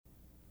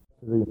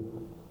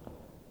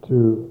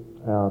to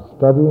our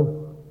study,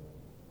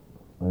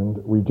 and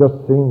we've just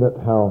seen that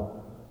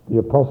how the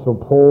Apostle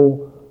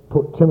Paul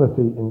put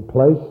Timothy in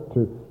place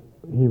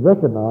he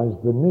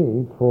recognized the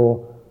need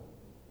for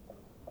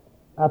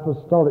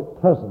apostolic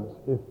presence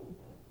if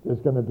there's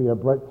going to be a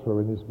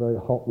breakthrough in this very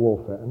hot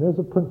warfare. And there's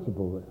a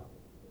principle there.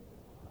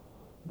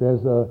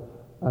 There's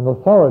an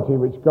authority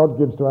which God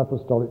gives to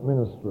apostolic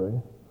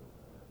ministry,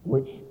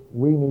 which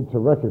we need to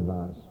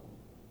recognize.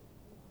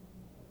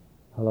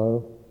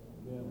 Hello?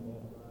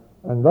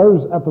 And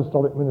those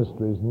apostolic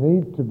ministries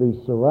need to be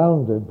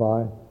surrounded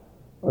by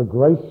a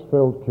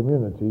grace-filled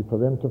community for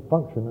them to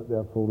function at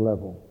their full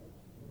level.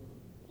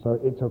 So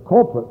it's a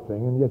corporate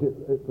thing, and yet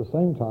at the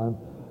same time,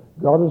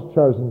 God has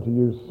chosen to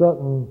use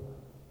certain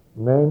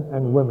men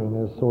and women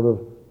as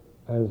to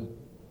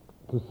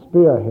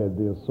spearhead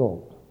the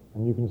assault.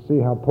 And you can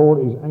see how Paul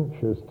is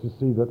anxious to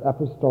see that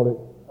apostolic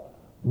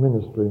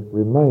ministry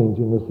remains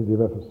in the city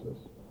of Ephesus.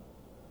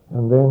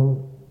 And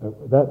then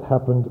that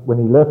happened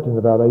when he left in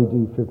about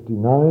AD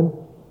 59.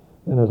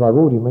 And as I've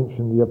already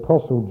mentioned, the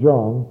Apostle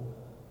John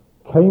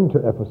came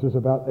to Ephesus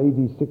about AD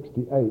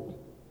 68.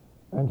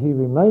 And he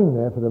remained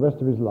there for the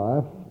rest of his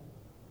life.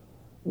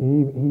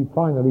 He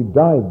finally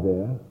died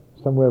there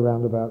somewhere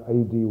around about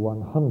AD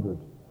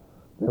 100.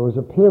 There was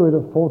a period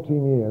of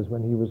 14 years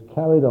when he was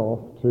carried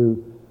off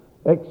to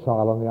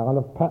exile on the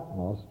Isle of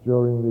Patmos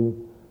during the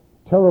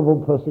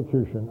terrible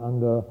persecution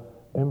under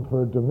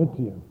Emperor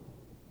Domitian.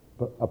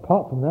 But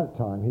apart from that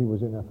time, he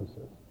was in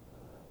Ephesus.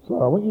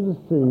 So I want you to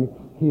see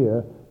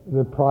here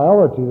the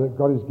priority that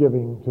God is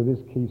giving to this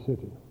key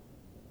city.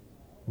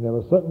 And there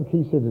are certain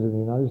key cities in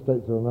the United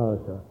States of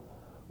America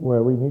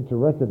where we need to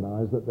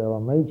recognize that there are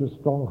major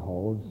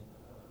strongholds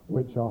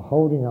which are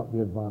holding up the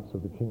advance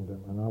of the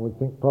kingdom. And I would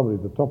think probably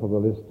the top of the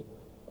list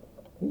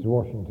is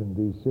Washington,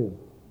 D.C.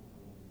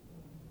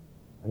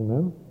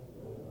 Amen?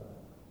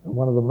 And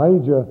one of the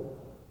major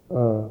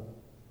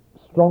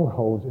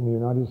strongholds in the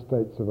United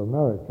States of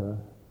America,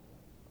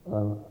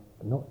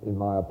 not in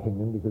my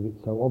opinion because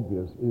it's so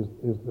obvious,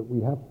 is that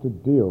we have to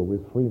deal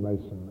with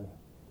Freemasonry.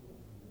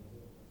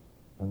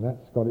 And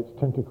that's got its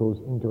tentacles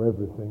into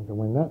everything. And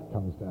when that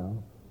comes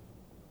down,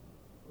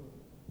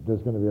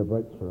 there's going to be a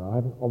breakthrough. I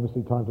haven't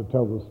obviously time to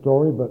tell the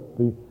story, but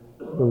the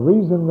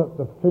reason that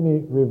the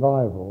Finney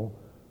revival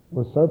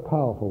was so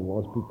powerful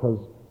was because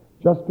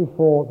just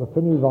before the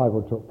Finney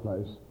revival took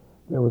place,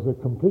 there was a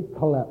complete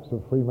collapse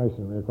of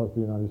Freemasonry across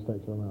the United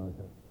States of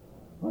America.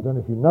 I don't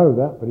know if you know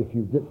that, but if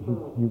you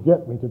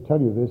get me to tell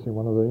you this in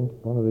one of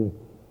the,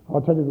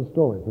 I'll tell you the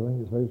story because I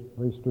think it's very,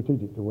 very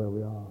strategic to where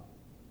we are.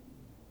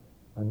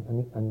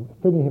 And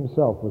Finney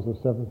himself was a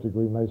 7th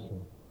degree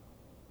Mason.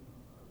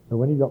 And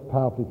when he got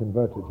powerfully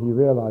converted, he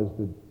realized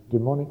the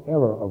demonic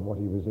error of what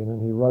he was in, and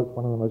he wrote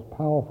one of the most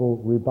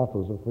powerful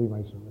rebuttals of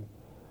Freemasonry,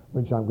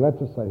 which I'm glad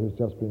to say has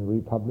just been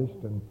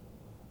republished. And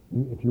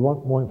if you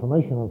want more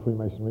information on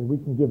Freemasonry, we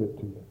can give it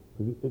to you,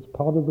 because it's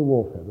part of the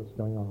warfare that's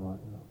going on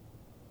right now.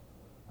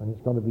 And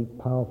it's got to be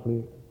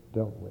powerfully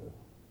dealt with.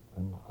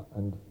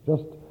 And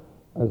just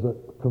as a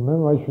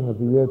commemoration of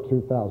the year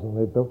 2000,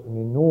 they built an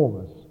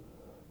enormous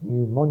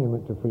new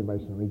monument to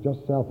Freemasonry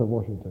just south of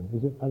Washington.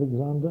 Is it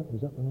Alexander?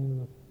 Is that the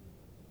name of it?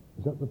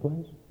 Is that the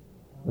place?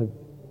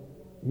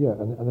 Yeah,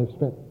 and they've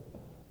spent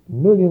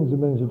millions and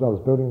millions of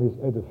dollars building this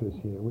edifice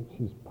here, which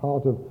is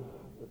part of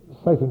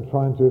Satan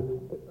trying to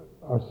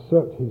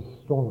assert his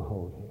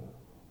stronghold here.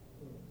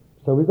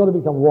 So we've got to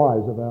become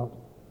wise about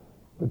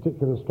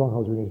particular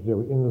strongholds we need to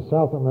deal with. In the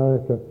South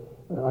America,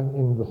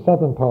 in the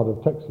southern part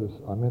of Texas,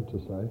 I meant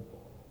to say,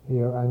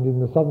 here, and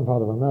in the southern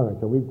part of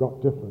America, we've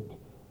got different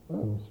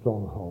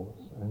strongholds.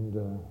 And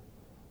the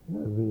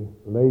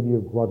Lady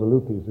of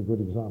Guadalupe is a good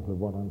example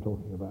of what I'm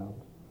talking about.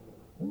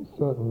 And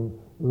certain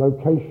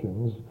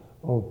locations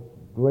of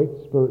great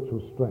spiritual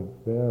strength,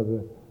 they're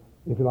the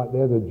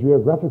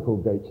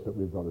geographical gates that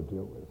we've got to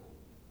deal with.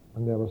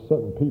 And there are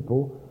certain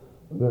people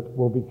that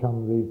will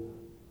become the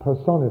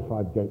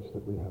personified gates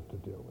that we have to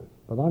deal with.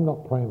 But I'm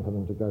not praying for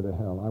them to go to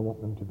hell. I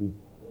want them to be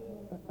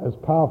as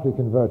powerfully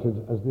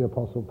converted as the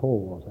Apostle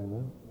Paul was.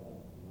 Amen?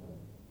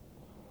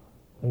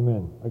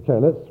 Amen. Okay,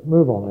 let's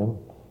move on then,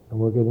 and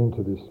we'll get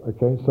into this.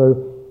 Okay, so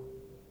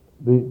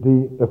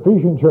the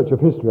Ephesian church of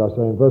history, I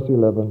say in verse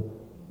 11,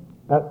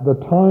 at the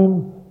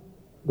time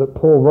that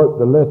Paul wrote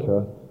the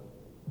letter,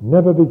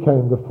 never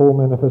became the full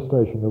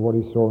manifestation of what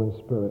he saw in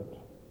spirit.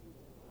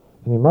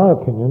 And in my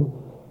opinion,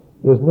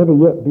 there's never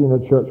yet been a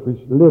church which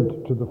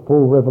lived to the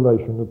full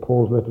revelation of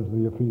Paul's letter to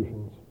the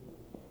Ephesians.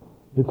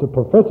 It's a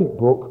prophetic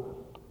book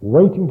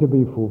waiting to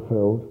be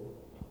fulfilled.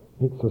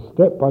 It's a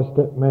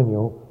step-by-step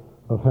manual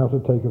of how to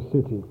take a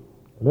city.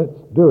 Let's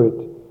do it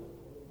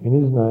in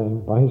his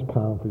name, by his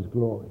power, and for his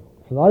glory.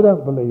 Because I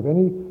don't believe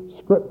any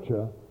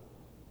scripture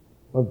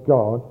of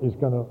God is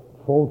going to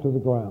fall to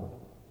the ground.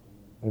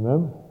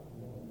 Amen?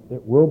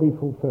 It will be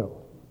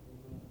fulfilled.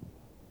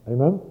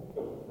 Amen?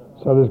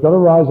 So there's got to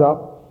rise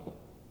up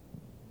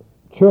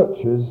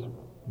churches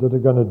that are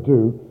going to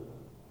do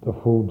the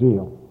full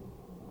deal.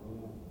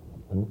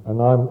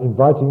 And I'm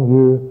inviting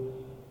you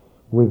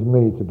with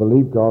me to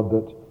believe, God,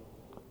 that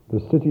the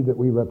city that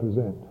we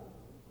represent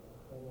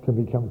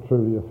can become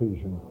truly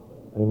Ephesian.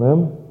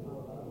 Amen?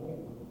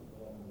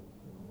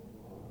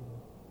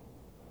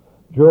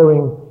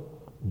 During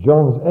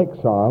John's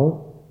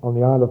exile on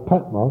the Isle of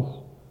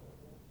Patmos,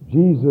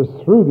 Jesus,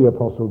 through the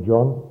Apostle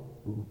John,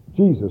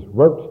 Jesus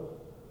wrote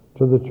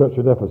to the church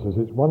at Ephesus.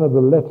 It's one of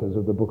the letters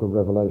of the book of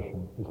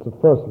Revelation. It's the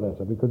first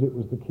letter because it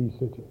was the key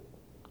city.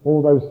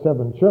 All those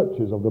 7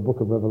 churches of the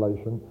book of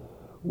Revelation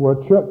were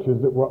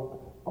churches that were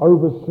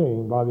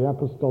overseen by the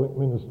apostolic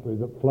ministry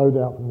that flowed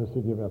out from the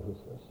city of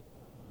Ephesus.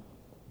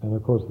 And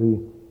of course the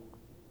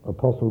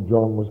Apostle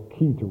John was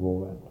key to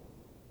all that.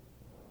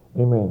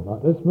 Amen.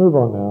 Right, let's move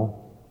on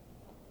now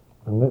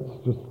and let's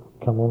just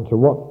come on to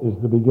what is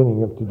the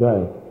beginning of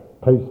today.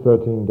 Page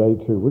 13, day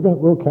 2.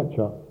 We'll catch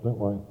up, don't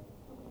worry.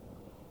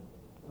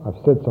 I've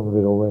said some of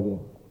it already.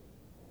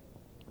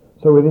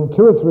 So within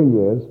 2 or 3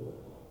 years,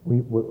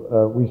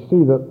 we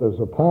see that there's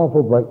a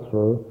powerful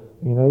breakthrough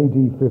in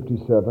AD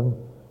 57.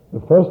 The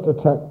first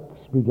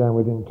attacks began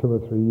within 2 or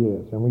 3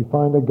 years, and we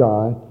find a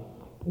guy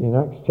in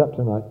Acts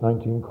chapter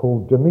 19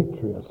 called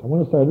Demetrius. I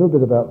want to say a little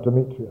bit about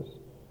Demetrius,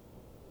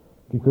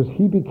 because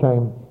he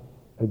became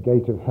a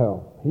gate of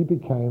hell. He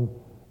became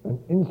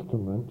an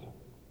instrument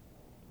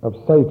of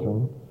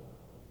Satan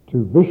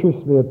to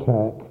viciously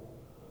attack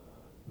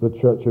the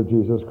Church of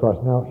Jesus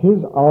Christ. Now, his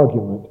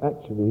argument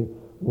actually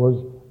was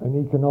an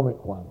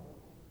economic one.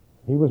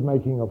 He was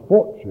making a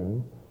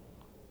fortune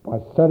by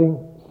selling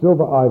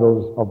silver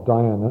idols of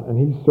Diana, and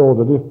he saw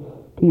that if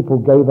people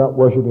gave up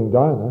worshipping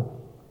Diana,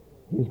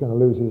 he's going to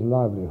lose his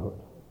livelihood.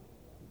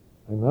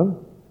 Amen?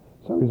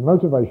 So his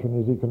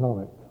motivation is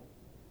economic.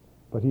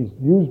 But he's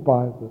used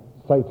by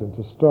Satan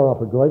to stir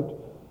up a great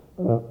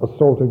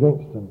assault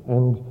against them.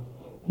 And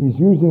he's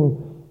using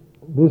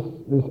this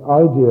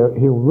idea,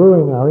 he'll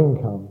ruin our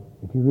income.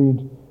 If you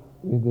read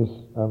this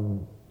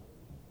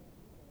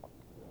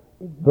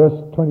verse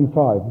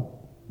 25,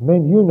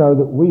 men, you know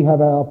that we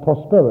have our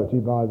prosperity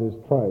by this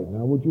trade.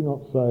 Now, would you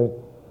not say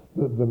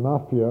that the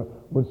mafia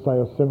would say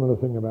a similar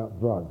thing about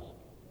drugs?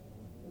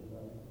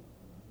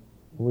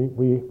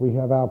 We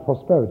have our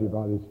prosperity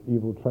by this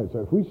evil trade.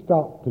 So if we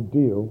start to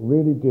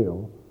really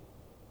deal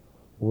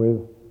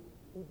with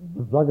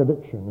drug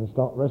addiction and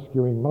start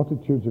rescuing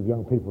multitudes of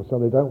young people so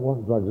they don't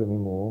want drugs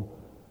anymore,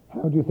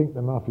 how do you think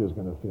the mafia is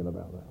going to feel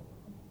about that?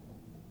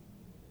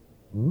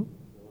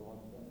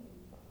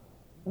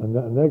 And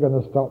they're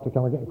going to start to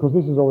come again, because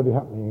this is already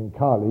happening in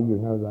Cali, you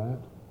know that,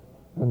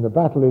 and the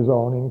battle is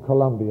on in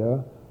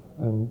Colombia,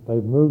 and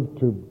they've moved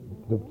to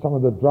some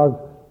of the drug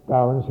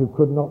barons who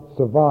could not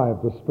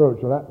survive the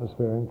spiritual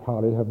atmosphere in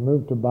Cali have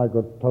moved to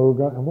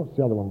Bogota, and what's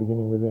the other one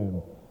beginning with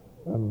M?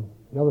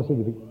 The other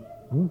city.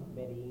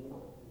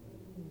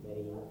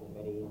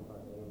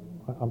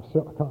 I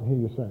can't hear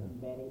you saying.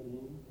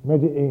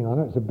 Medellin. I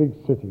know it's a big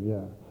city,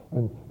 yeah.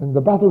 And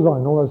the battle's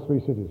on in all those 3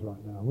 cities right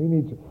now. We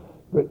need to,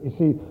 but you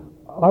see,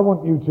 I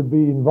want you to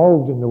be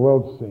involved in the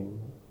world scene,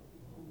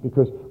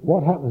 because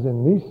what happens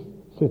in these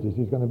cities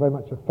is going to very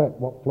much affect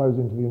what flows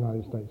into the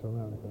United States of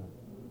America.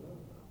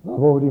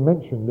 I've already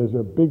mentioned there's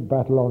a big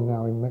battle on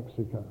now in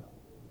Mexico.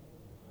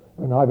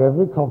 And I've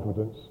every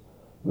confidence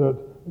that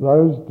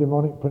those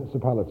demonic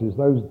principalities,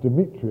 those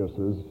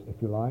Demetriuses, if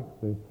you like,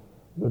 the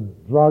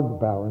drug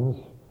barons,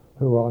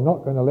 who are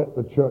not going to let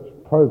the church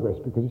progress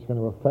because it's going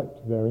to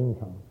affect their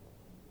income,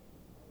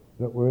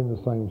 that we're in the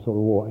same sort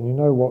of war. And you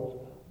know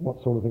what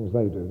sort of things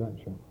they do, don't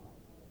you?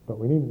 But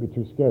we needn't be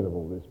too scared of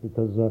all this,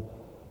 because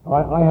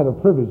I had a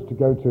privilege to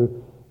go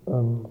to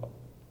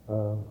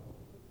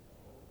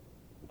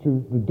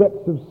the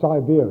depths of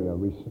Siberia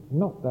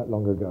not that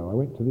long ago. I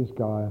went to this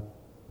guy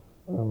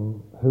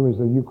who is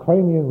a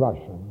Ukrainian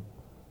Russian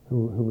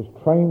who was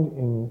trained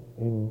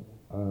in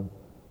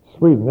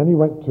Sweden. Then he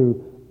went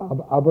to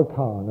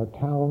Abakan, a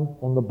town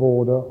on the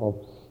border of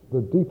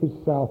the deepest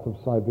south of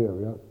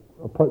Siberia,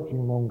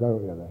 approaching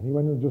Mongolia there. He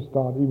went and just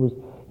started, he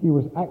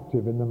was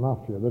active in the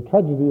mafia. The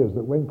tragedy is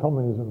that when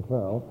communism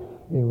fell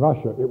in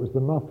Russia, it was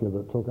the mafia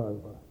that took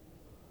over.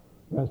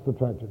 That's the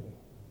tragedy.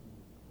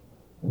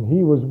 And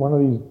he was one of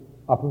these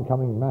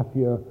up-and-coming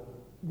mafia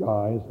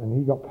guys, and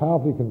he got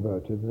powerfully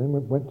converted, and then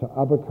went to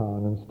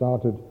Abakan and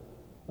started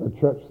a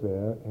church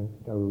there,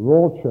 a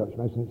raw church.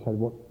 Imagine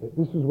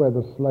this was where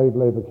the slave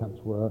labor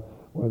camps were,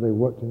 where they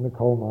worked in the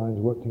coal mines,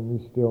 worked in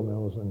these steel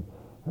mills, and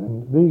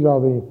these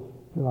are the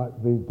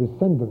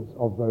descendants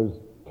of those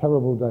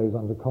terrible days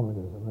under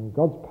communism. And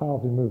God's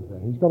powerfully moved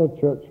there. He's got a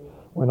church.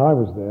 When I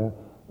was there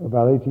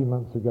about 18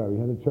 months ago, he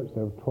had a church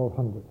there of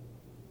 1,200.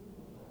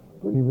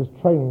 But he was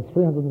training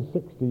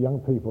 360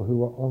 young people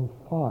who were on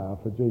fire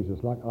for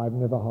Jesus, like I've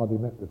never hardly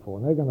met before.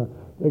 And they're going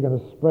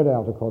to spread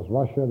out across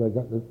Russia.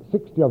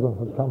 60 of them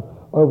have come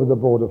over the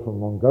border from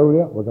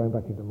Mongolia. We're going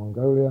back into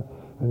Mongolia,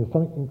 and there's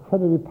something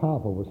incredibly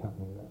powerful was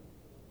happening there.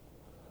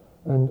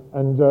 And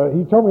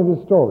he told me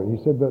this story.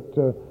 He said that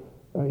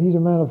he's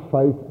a man of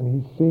faith, and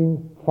he's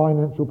seen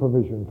financial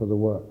provision for the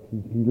work.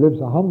 He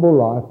lives a humble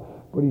life,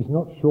 but he's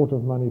not short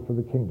of money for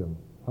the kingdom.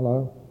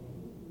 Hello?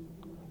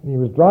 And he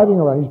was driving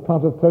around. He's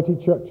planted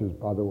 30 churches,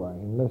 by the way,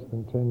 in less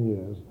than 10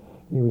 years.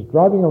 And he was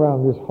driving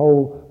around this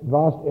whole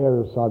vast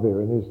area of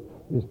Siberia in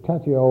this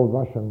tatty old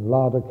Russian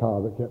Lada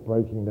car that kept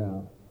breaking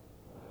down.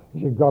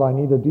 He said, God, I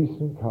need a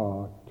decent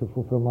car to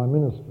fulfill my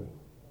ministry.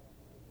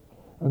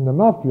 And the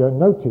mafia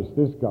noticed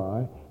this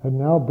guy had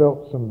now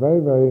built some very,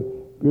 very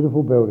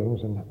beautiful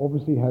buildings and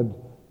obviously had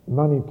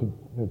money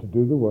to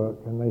do the work,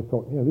 and they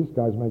thought, this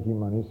guy's making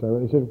money, so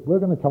they said, we're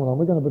going to come along,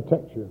 we're going to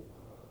protect you,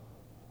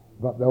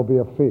 but there'll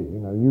be a fee,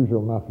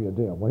 usual mafia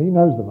deal. Well, he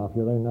knows the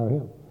mafia, they know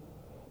him.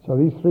 So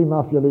these three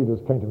mafia leaders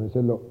came to him and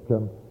said, look,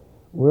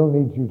 we'll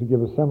need you to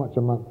give us so much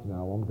a month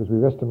now on, because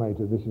we've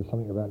estimated this is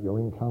something about your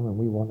income and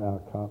we want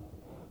our cut,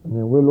 and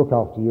then we'll look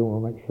after you and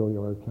we'll make sure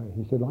you're okay.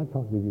 He said, I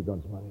can't give you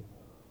God's money.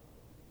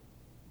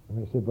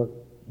 And they said, but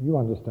you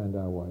understand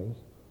our ways.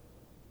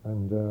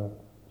 And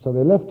so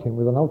they left him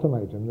with an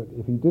ultimatum that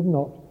if he did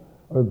not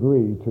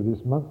agree to this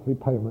monthly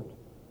payment,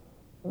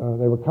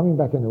 they were coming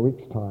back in a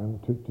week's time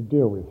to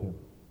deal with him.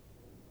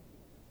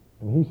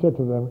 And he said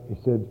to them, he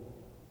said,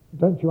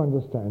 don't you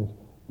understand?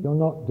 You're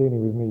not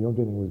dealing with me, you're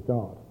dealing with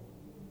God.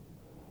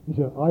 He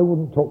said, I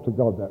wouldn't talk to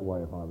God that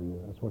way if I were you.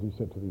 That's what he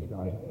said to these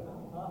guys.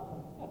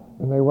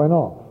 And they went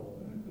off.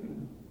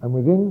 And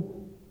within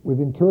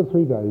 2 or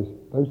 3 days,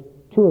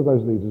 two of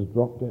those leaders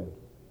dropped dead.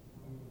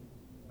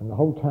 And the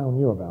whole town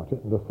knew about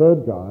it. And the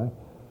third guy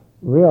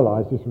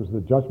realized this was the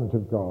judgment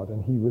of God,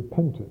 and he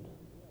repented.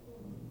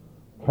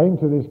 Came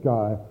to this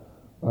guy,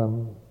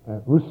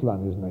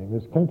 Ruslan his name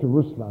is, came to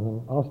Ruslan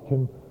and asked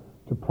him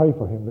to pray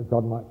for him that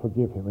God might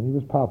forgive him. And he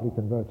was powerfully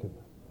converted.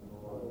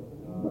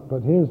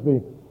 But here's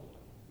the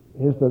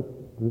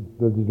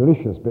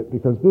delicious bit,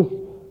 because this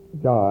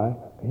guy,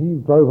 he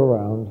drove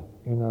around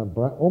in a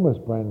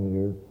almost brand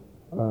new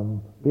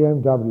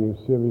BMW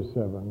Series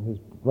 7, his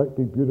great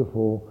big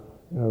beautiful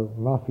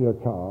mafia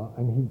car,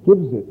 and he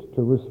gives it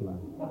to Ruslan.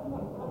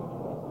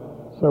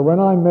 So when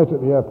I met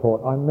at the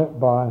airport, I'm met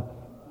by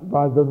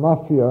the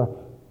mafia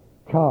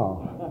car,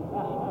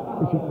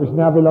 which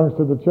now belongs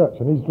to the church,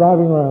 and he's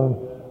driving around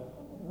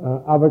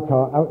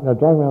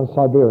driving around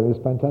Siberia in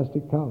this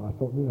fantastic car. I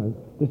thought,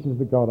 this is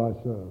the God I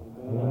serve.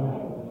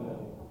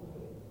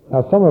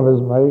 Now, some of us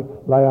may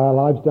lay our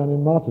lives down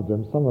in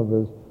martyrdom. Some of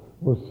us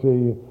will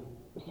see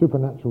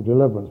supernatural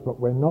deliverance, but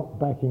we're not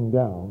backing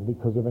down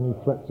because of any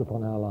threats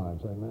upon our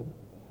lives. Amen.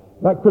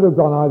 That could have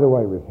gone either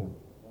way with him.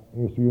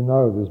 As you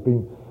know, there's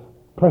been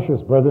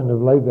precious brethren who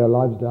have laid their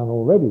lives down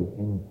already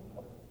in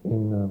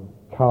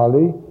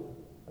Kali,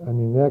 and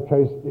in their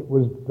case,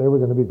 they were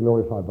going to be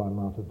glorified by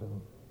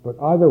martyrdom. But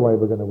either way,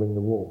 we're going to win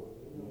the war.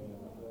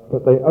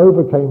 But they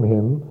overcame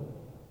him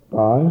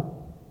by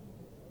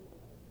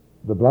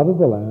the blood of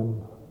the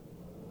Lamb,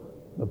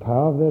 the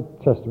power of their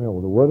testimony,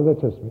 or the word of their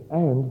testimony,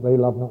 and they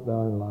love not their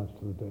own lives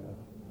to the death.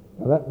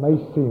 Now that may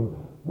seem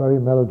very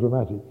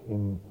melodramatic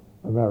in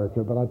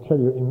America, but I tell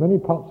you, in many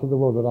parts of the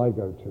world that I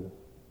go to,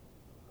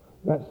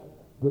 that's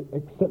the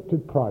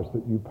accepted price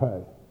that you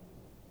pay.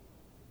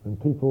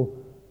 And people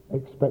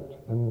expect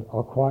and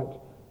are quite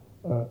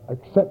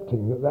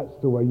accepting that that's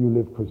the way you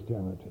live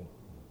Christianity.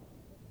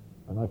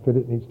 And I feel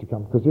it needs to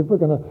come, because if we're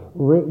going to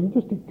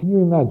can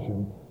you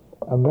imagine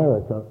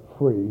America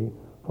free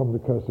from the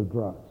curse of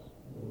drugs,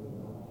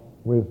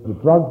 with the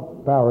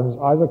drug barons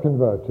either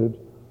converted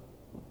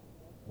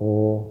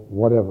or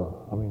whatever?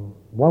 I mean,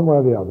 one way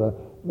or the other,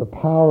 the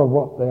power of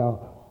what they are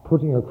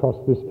putting across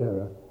this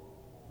area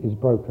is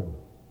broken.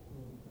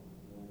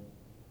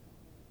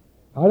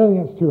 I don't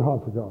think it's too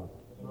hard for God.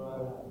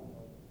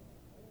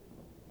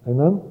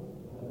 Amen?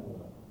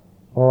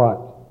 All right,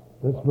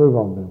 let's move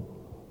on then.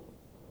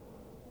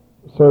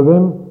 So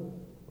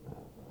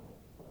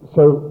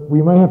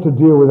we may have to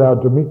deal with our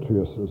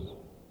Demetriuses.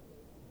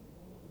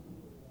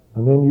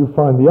 And then you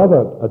find the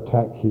other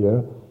attack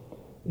here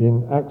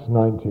in Acts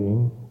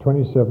 19,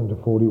 27 to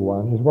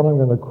 41, is what I'm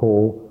going to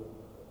call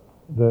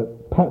the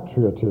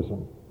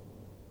patriotism,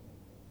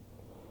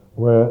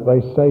 where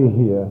they say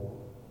here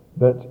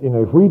that,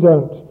 if we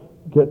don't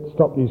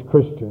stop these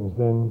Christians,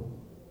 then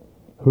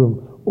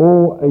whom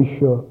all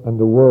Asia and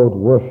the world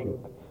worship,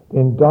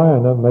 then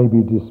Diana may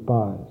be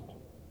despised.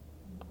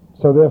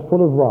 So they're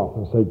full of wrath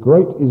and say,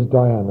 great is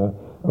Diana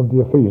of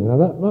the Ephesians. Now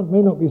that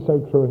may not be so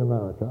true in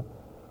America,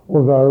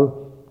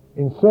 although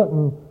in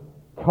certain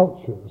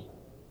cultures,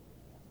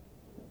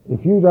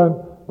 if you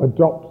don't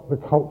adopt the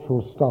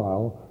cultural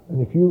style,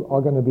 and if you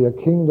are going to be a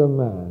kingdom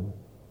man,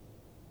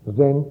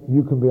 then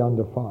you can be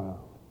under fire.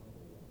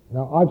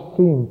 Now I've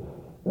seen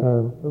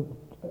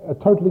a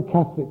totally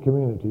Catholic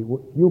community,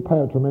 you'll pay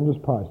a tremendous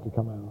price to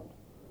come out.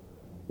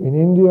 In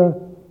India,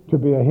 to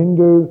be a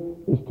Hindu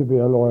is to be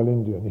a loyal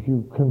Indian. If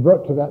you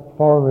convert to that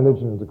foreign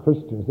religion of the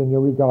Christians, then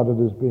you're regarded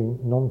as being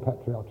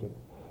non-patriotic.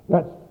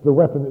 That's the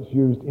weapon that's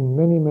used in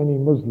many, many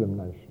Muslim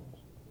nations.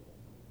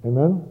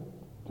 Amen?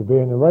 To be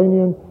an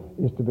Iranian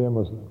is to be a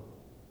Muslim.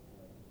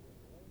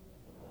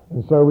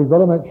 And so we've got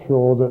to make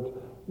sure that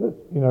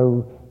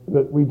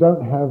we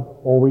don't have,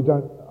 or we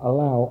don't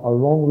allow, a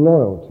wrong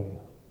loyalty.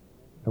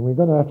 And we're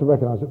going to have to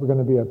recognize that we're going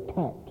to be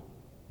attacked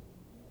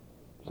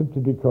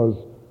simply because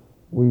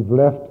we've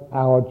left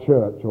our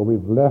church or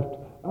we've left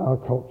our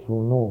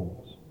cultural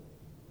norms.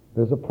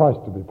 There's a price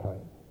to be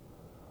paid.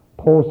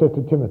 Paul said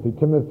to Timothy,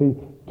 Timothy,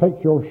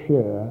 take your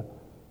share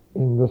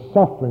in the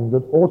suffering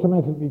that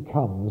automatically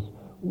comes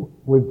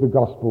with the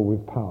gospel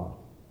with power.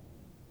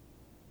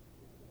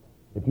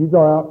 If you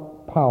go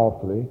out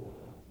powerfully,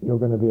 you're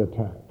going to be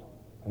attacked.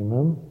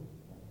 Amen?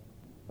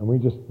 And we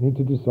just need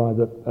to decide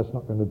that that's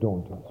not going to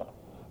daunt us.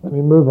 Let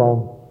me move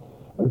on.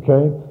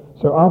 Okay?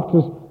 So after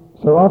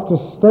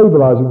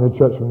stabilizing the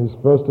church from this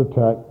first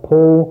attack,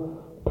 Paul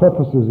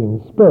purposes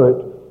in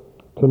spirit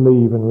to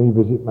leave and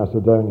revisit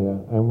Macedonia.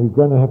 And we're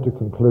going to have to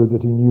conclude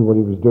that he knew what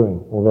he was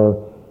doing,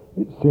 although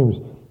it seems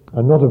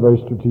not a very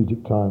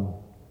strategic time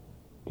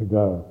to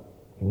go.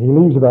 And he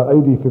leaves about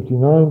AD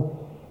 59.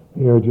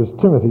 He urges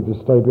Timothy to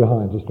stay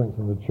behind to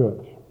strengthen the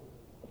church.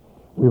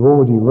 We've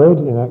already read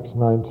in Acts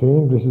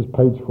 19, this is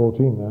page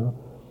 14 now,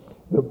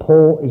 that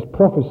Paul is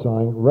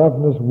prophesying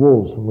ravenous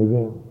wolves from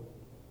within.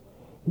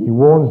 He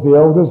warns the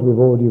elders, we've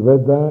already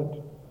read that,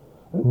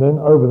 and then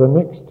over the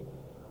next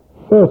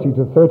 30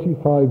 to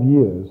 35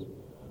 years,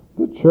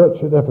 the church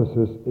at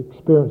Ephesus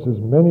experiences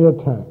many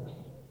attacks,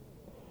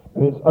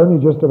 and it's only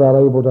just about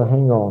able to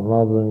hang on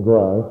rather than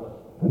grow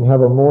and have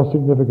a more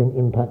significant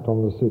impact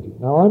on the city.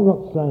 Now, I'm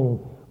not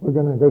saying we're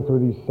going to go through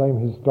these same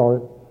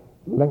historic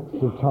lengths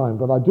of time,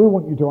 but I do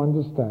want you to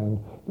understand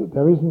that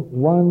there isn't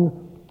one,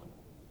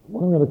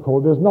 what I'm going to call,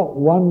 there's not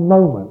one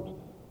moment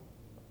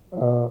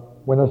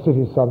when a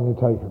city is suddenly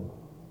taken.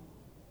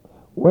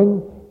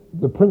 When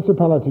the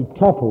principality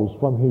topples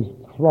from his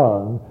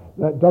throne,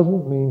 that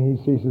doesn't mean he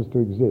ceases to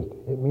exist.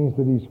 It means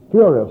that he's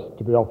furious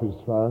to be off his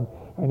throne,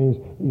 and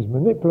he's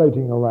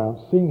manipulating around,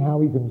 seeing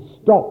how he can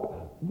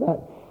stop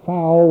that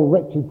foul,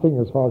 wretched thing,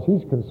 as far as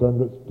he's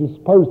concerned, that's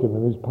disposed him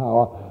of his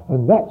power,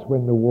 and that's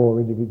when the war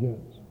really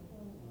begins.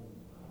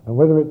 And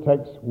whether it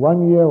takes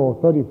 1 year or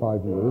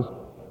 35 years,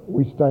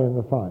 we stay in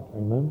the fight.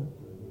 Amen?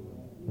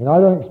 And I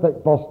don't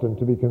expect Boston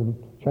to be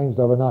changed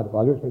overnight,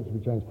 but I do expect it to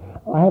be changed.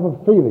 I have a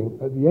feeling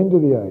at the end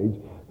of the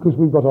age, because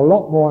we've got a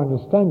lot more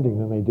understanding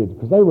than they did,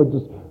 because they were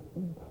just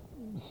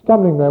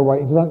stumbling their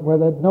way into that where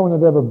no one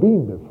had ever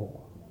been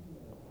before.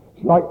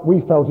 It's like we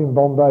felt in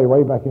Bombay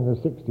way back in the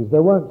 60s.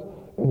 There weren't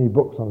any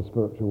books on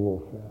spiritual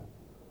warfare.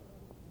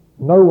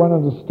 No one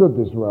understood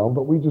this realm,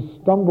 but we just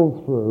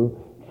stumbled through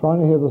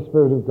trying to hear the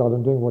Spirit of God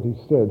and doing what he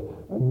said,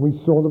 and we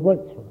saw the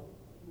breakthrough.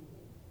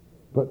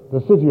 But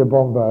the city of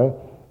Bombay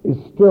is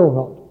still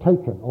not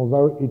taken,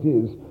 although it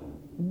is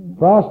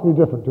vastly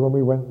different to when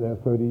we went there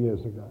 30 years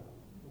ago.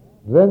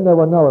 Then there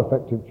were no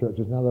effective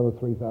churches, now there were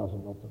 3,000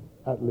 of them,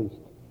 at least.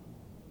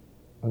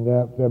 And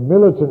they're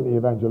militantly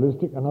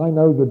evangelistic, and I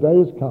know the day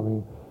is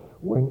coming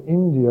when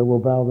India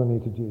will bow the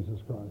knee to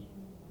Jesus Christ.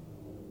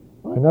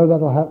 I know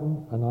that'll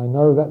happen, and I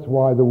know that's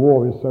why the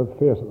war is so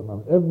fierce at the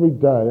moment. Every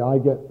day I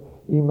get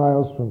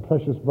emails from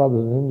precious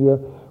brothers in India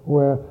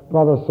where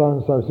brother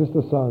so-and-so,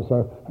 sister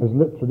so-and-so has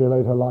literally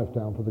laid her life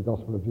down for the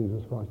gospel of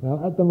Jesus Christ. Now,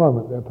 at the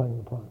moment, they're paying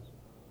the price.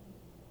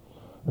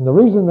 And the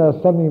reason they're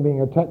suddenly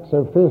being attacked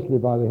so fiercely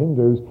by the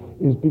Hindus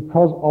is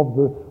because of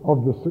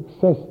the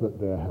success that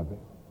they're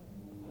having.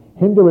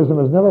 Hinduism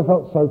has never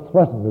felt so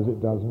threatened as it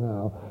does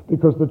now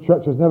because the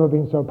church has never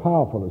been so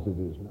powerful as it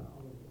is now.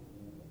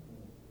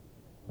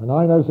 And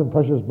I know some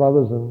precious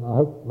brothers, and I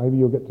hope maybe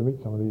you'll get to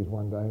meet some of these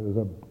one day. There's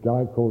a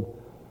guy called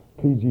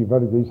P.G.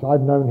 Verghese.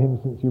 I've known him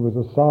since he was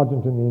a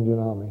sergeant in the Indian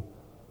Army.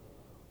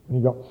 And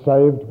he got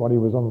saved while he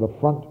was on the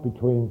front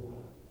between,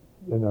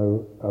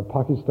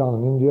 Pakistan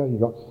and India. He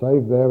got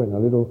saved there in a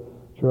little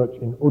church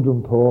in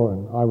Udhampur,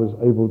 and I was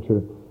able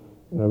to,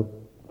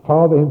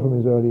 father him from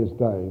his earliest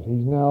days.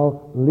 He's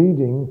now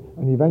leading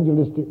an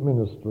evangelistic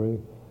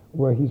ministry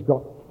where he's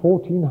got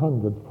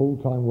 1,400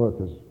 full-time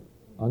workers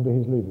under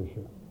his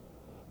leadership.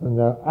 And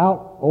they're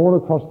out all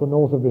across the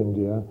north of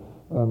India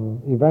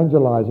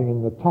evangelizing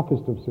in the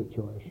toughest of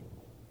situations.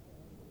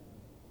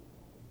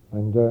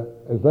 And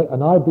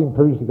I've been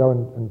privileged to go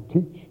and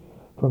teach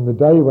from the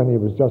day when it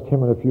was just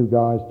him and a few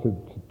guys to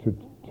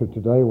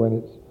today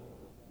when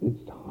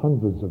it's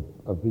hundreds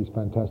of these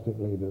fantastic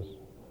leaders.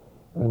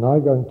 And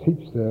I go and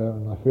teach there,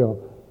 and I feel,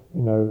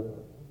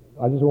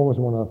 I just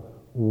almost want to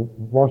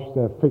wash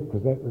their feet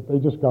because they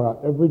just go out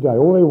every day.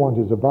 All they want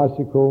is a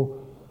bicycle,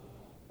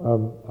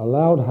 a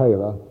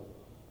loudspeaker,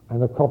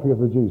 and a copy of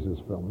the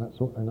Jesus film.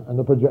 That's all, and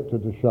a projector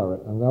to show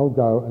it. And they'll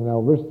go and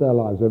they'll risk their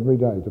lives every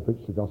day to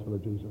preach the gospel of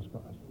Jesus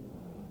Christ.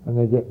 And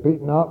they get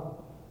beaten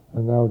up,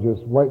 and they'll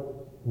just wait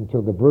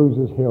until the bruise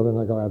is healed, and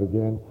they go out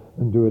again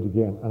and do it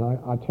again. And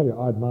I tell you,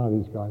 I admire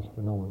these guys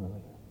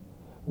phenomenally.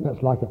 And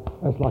that's like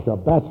a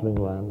battering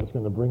ram that's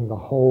going to bring the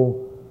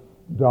whole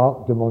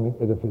dark demonic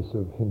edifice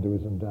of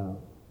Hinduism down.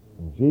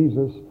 And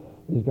Jesus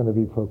is going to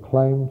be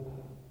proclaimed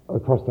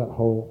across that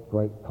whole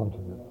great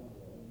continent.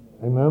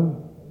 Amen?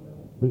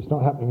 But it's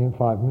not happening in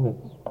 5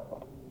 minutes.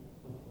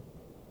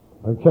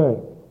 Okay.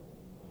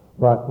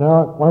 Right,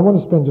 now I want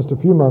to spend just a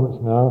few moments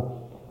now,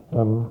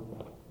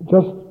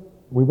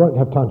 we won't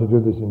have time to do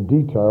this in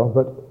detail,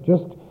 but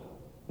just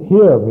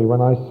hear me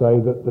when I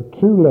say that the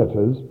two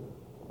letters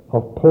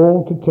of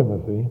Paul to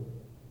Timothy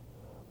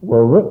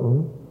were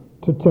written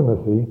to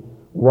Timothy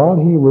while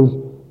he was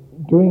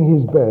doing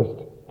his best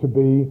to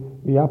be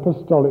the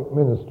apostolic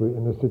ministry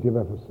in the city of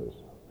Ephesus.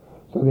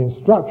 So the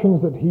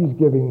instructions that he's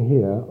giving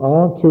here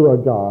are to a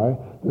guy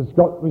that's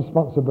got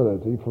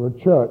responsibility for a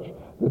church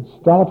that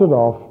started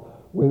off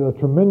with a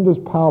tremendous,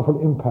 powerful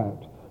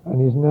impact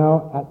and is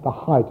now at the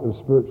height of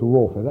spiritual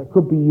warfare. That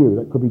could be you.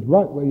 That could be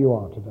right where you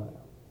are today.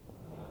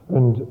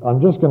 And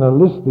I'm just going to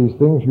list these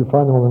things. You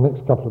find them on the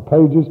next couple of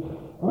pages.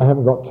 I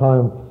haven't got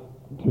time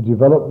to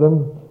develop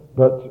them,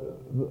 but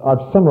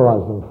I've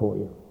summarized them for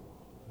you.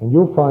 And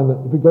you'll find that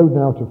if we go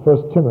now to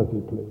 1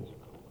 Timothy, please.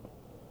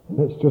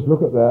 Let's just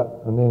look at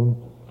that, and then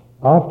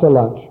after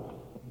lunch,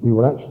 we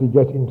will actually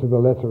get into the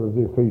letter of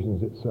the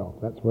Ephesians itself.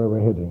 That's where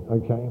we're heading,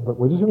 okay? But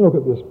we're just going to look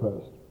at this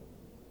first.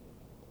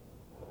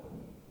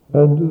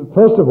 And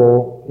first of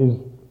all is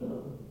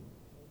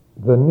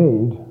the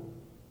need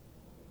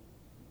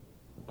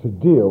to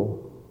deal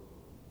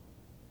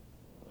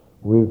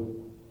with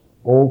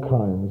all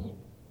kinds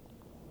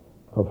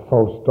of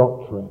false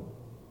doctrine.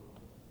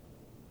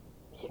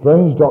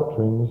 Strange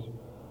doctrines,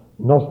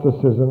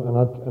 Gnosticism,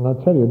 and I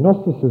tell you,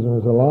 Gnosticism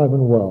is alive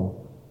and well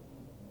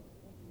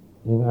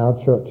in our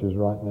churches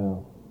right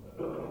now,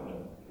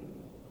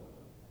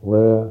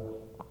 where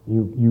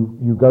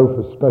you go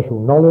for special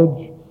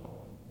knowledge,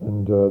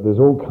 and there's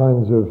all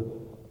kinds of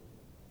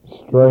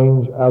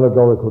strange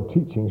allegorical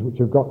teachings which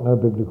have got no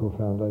biblical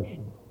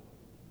foundation.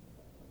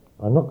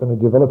 I'm not going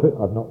to develop it,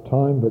 I've not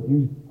time, but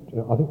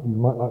I think you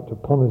might like to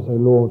ponder and say,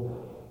 Lord,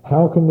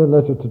 how can the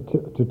letter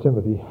to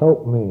Timothy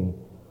help me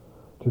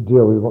to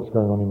deal with what's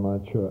going on in my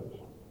church?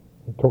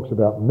 It talks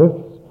about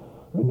myths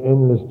and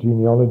endless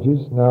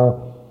genealogies.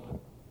 Now,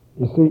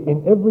 you see,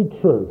 in every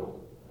truth,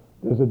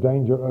 there's a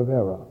danger of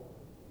error.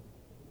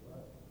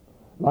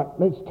 Like,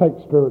 let's take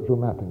spiritual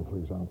mapping, for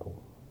example.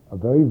 A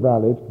very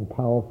valid and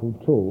powerful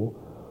tool,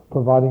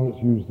 providing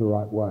it's used the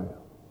right way.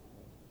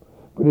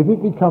 But if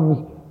it becomes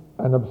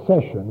an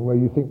obsession where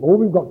you think all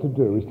we've got to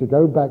do is to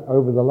go back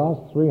over the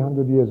last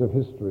 300 years of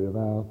history of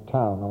our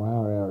town or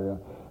our area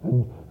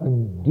and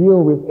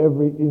deal with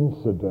every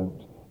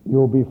incident,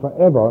 you'll be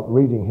forever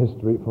reading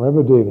history,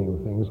 forever dealing with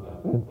things.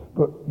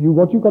 But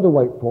what you've got to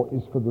wait for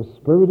is for the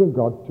Spirit of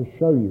God to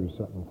show you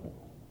certain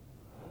things.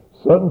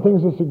 Certain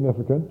things are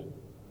significant,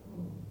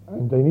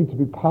 and they need to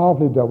be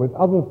powerfully dealt with.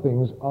 Other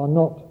things are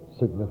not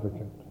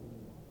significant.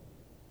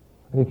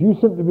 And if you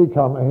simply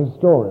become a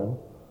historian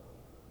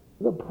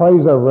that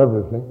prays over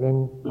everything,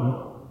 then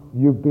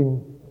you've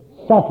been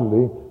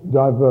subtly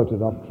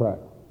diverted off track.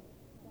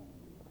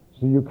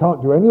 So you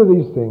can't do any of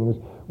these things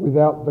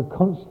without the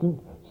constant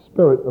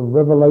spirit of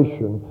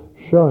revelation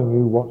showing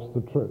you what's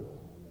the truth.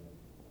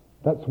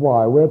 That's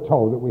why we're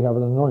told that we have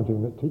an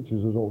anointing that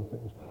teaches us all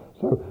things.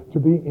 So to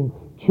be in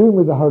tune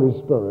with the Holy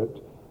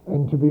Spirit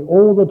and to be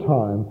all the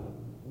time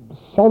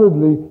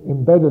solidly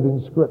embedded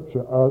in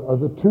Scripture are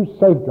the two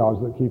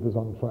safeguards that keep us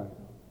on track.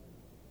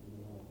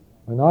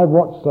 And I've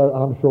watched, and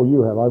I'm sure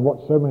you have, I've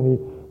watched so many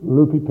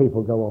loopy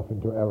people go off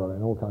into error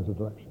in all kinds of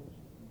directions.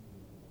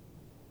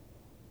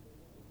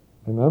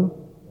 Amen?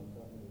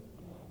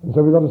 And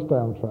so we've got to stay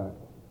on track.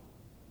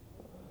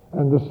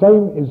 And the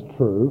same is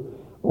true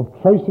of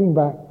tracing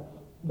back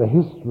the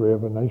history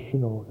of a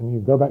nation, and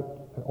you go back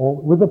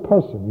with a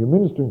person, you're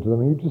ministering to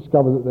them, and you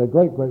discover that their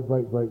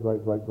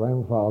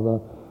great-great-great-great-great-grandfather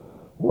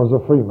was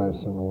a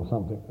Freemason or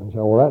something, and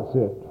say, well, that's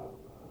it.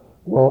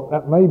 Well,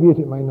 that may be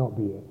it, it may not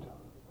be it.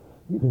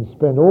 You can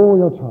spend all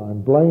your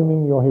time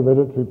blaming your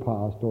hereditary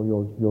past or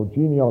your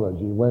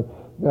genealogy, where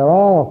there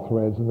are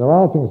threads and there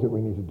are things that we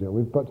need to deal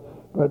with, but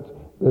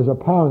there's a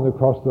power in the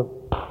cross that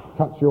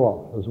cuts you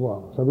off as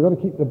well. So we've got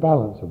to keep the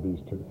balance of these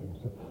two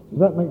things.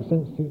 Does that make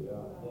sense to you?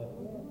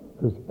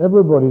 Because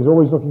everybody's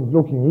always looking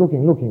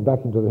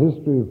back into the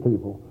history of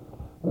people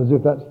as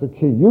if that's the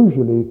key.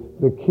 Usually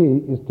the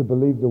key is to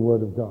believe the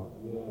Word of God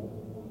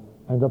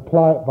and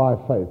apply it by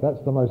faith.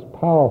 That's the most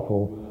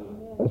powerful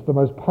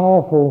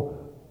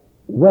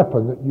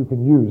weapon that you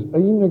can use,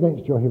 even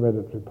against your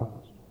hereditary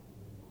past.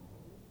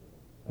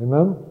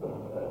 Amen?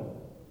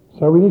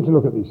 So we need to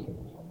look at these things.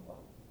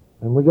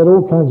 And we get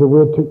all kinds of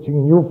weird teaching,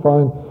 and you'll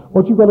find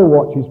what you've got to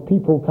watch is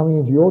people coming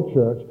into your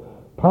church,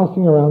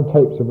 passing around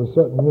tapes of a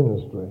certain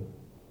ministry,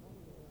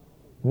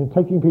 and then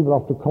taking people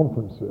off to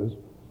conferences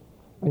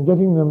and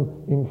getting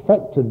them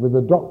infected with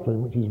a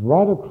doctrine which is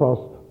right across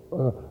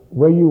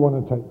where you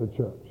want to take the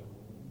church.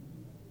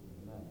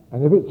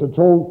 And if it's at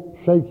all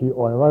shaky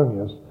or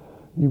erroneous,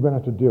 you're going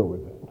to have to deal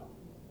with it.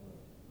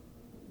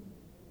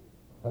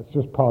 That's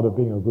just part of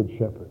being a good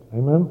shepherd.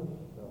 Amen?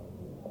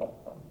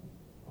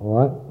 All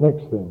right,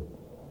 next thing.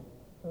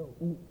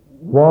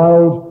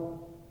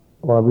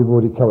 We've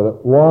already covered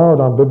that. Wild,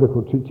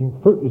 unbiblical teaching,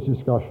 fruitless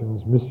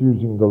discussions,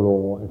 misusing the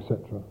law,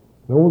 etc.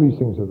 All these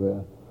things are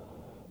there.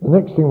 The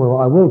next thing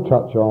I will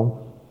touch on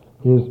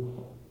is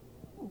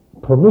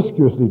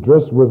promiscuously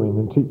dressed women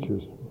and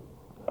teachers.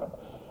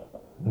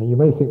 Now you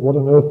may think,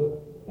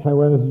 how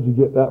on earth did you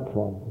get that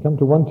from? Come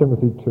to 1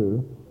 Timothy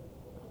 2,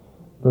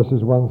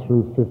 verses 1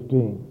 through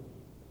 15.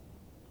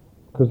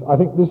 Because I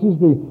think this is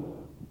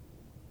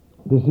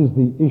This is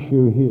the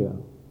issue here.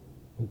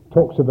 It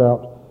talks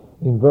about,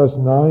 in verse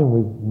 9,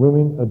 with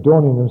women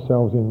adorning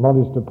themselves in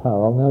modest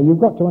apparel. Now, you've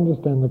got to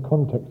understand the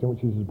context in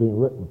which this is being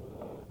written.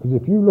 Because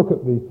if you look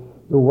at the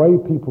way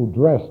people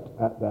dressed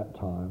at that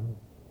time,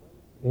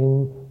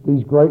 in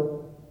these great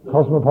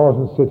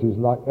cosmopolitan cities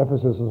like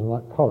Ephesus and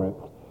like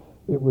Corinth,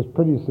 it was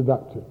pretty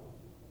seductive.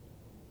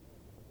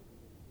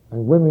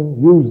 And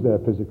women used their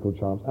physical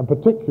charms. And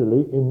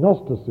particularly in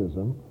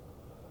Gnosticism,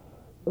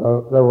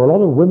 there were a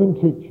lot of women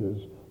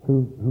teachers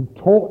who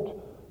taught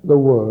the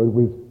word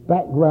with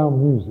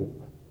background music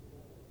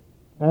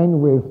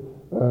and with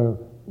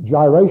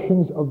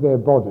gyrations of their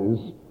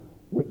bodies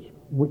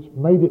which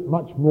made it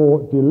much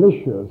more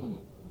delicious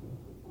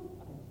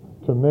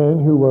to men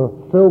who were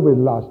filled with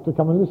lust to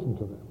come and listen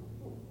to them.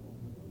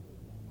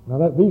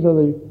 Now these are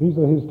the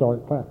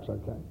historic facts,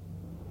 okay?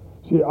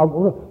 See,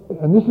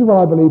 and this is what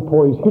I believe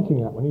Paul is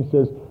hitting at when he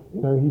says,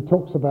 he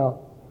talks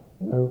about,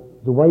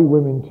 the way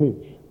women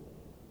teach.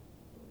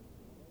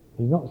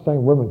 He's not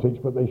saying women teach,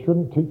 but they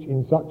shouldn't teach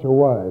in such a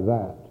way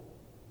that.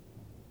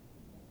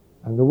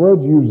 And the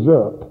word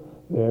usurp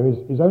there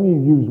is only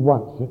used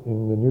once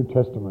in the New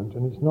Testament,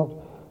 and it's not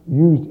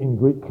used in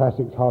Greek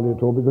classics hardly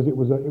at all, because it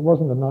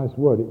wasn't a nice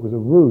word. It was a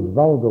rude,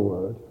 vulgar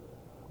word.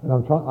 And I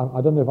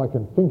don't know if I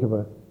can think of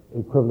an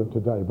equivalent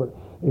today, but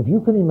if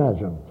you can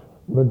imagine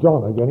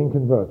Madonna getting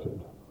converted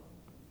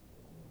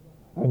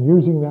and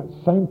using that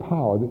same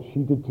power that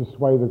she did to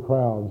sway the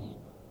crowds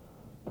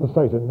for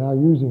Satan, now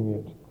using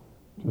it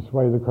to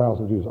sway the crowds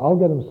of Jews. I'll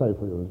get them saved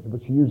for you,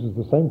 but she uses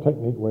the same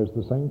technique, wears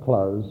the same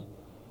clothes.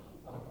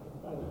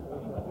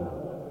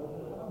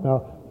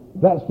 Now,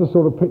 that's the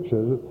sort of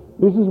picture.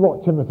 This is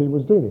what Timothy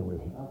was dealing with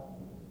here.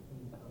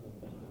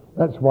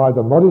 That's why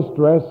the modest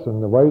dress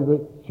and the way that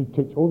she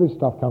teaches, all this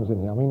stuff comes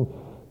in here. I mean,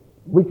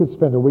 we could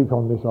spend a week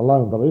on this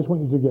alone, but I just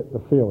want you to get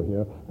the feel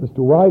here as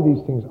to why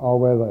these things are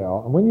where they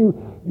are. And when you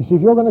see,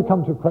 if you're going to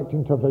come to a correct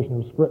interpretation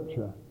of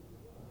Scripture,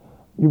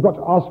 you've got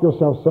to ask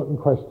yourself certain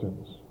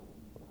questions.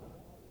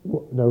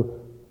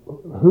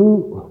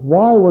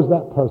 Why was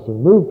that person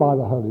moved by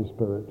the Holy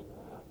Spirit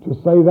to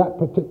say that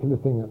particular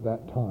thing at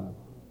that time?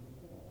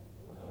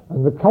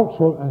 And the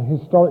cultural and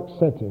historic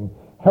setting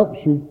helps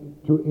you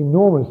to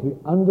enormously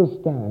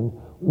understand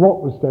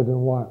what was said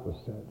and why it was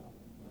said.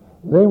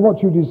 Then what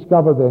you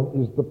discover then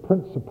is the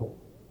principle.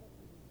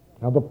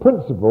 Now the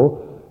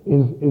principle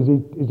is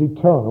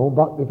eternal,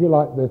 but if you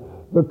like, the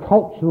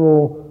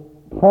cultural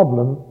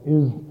problem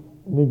is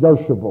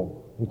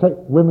negotiable. You take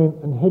women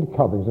and head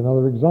coverings,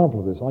 another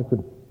example of this. I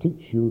could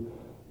teach you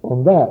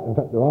on that. In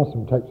fact, there are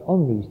some texts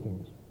on these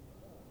things.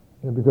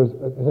 Because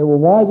they say, well,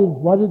 why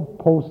did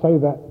Paul say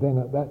that then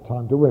at that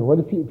time to women?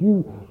 Well, if you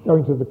go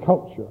into the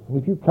culture, and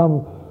if you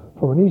come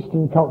from an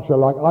Eastern culture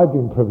like I've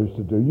been privileged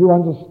to do, you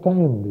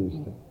understand these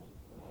things.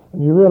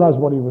 And you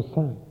realize what he was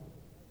saying.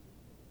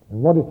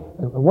 And what he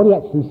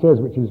actually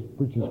says, which is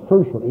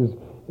crucial, is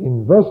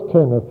in verse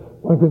 10 of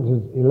 1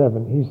 Corinthians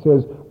 11, he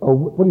says,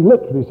 what he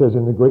literally says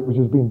in the Greek,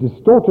 which has been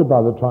distorted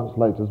by the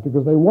translators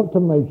because they want to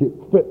make it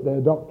fit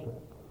their doctrine.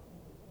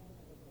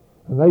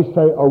 And they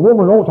say a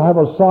woman ought to have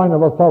a sign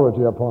of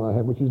authority upon her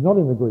head, which is not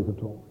in the Greek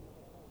at all.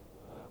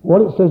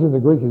 What it says in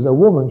the Greek is a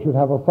woman should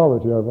have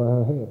authority over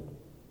her head.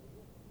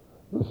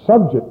 The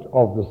subject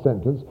of the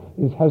sentence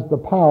has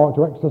the power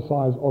to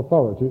exercise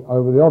authority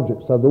over the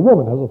object. So the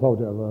woman has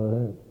authority over her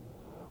head.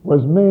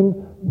 Whereas men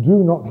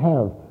do not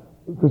have,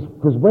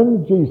 because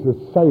when Jesus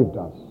saved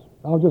us,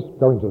 I'll just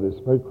go into this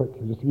very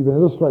quickly, just to give you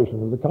an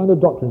illustration of the kind of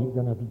doctrines you're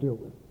going to have to deal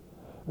with.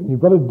 And you've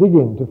got to dig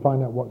in to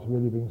find out what's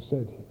really being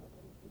said here.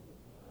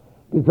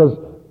 Because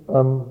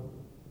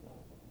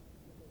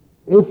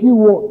if you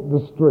walk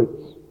the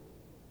streets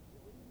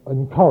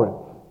in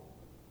Corinth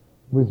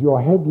with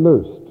your head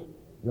loosed,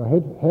 your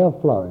hair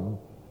flowing,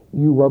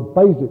 you were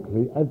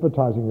basically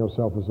advertising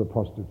yourself as a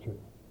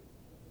prostitute.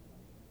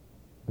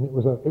 And it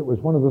was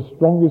one of the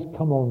strongest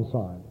come-on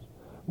signs.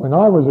 When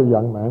I was a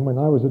young man, when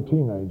I was a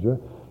teenager,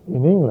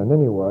 in England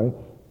anyway,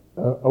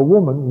 a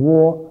woman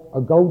wore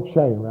a gold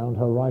chain around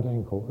her right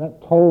ankle.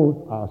 That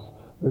told us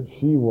that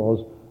she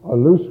was a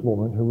loose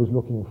woman who was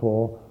looking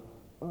for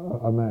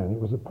a man.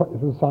 It was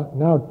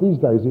now these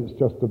days it's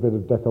just a bit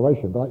of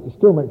decoration, but it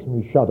still makes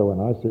me shudder when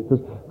I see it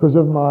because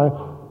of my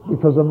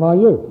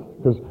youth,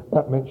 because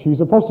that meant she's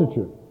a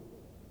prostitute.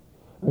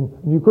 And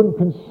you couldn't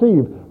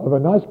conceive of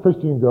a nice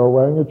Christian girl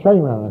wearing a chain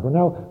around her ankle.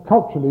 Now,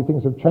 culturally,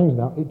 things have changed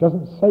now. It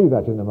doesn't say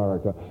that in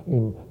America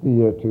in the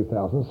year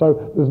 2000,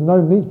 so there's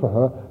no need for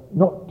her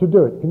not to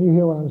do it. Can you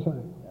hear what I'm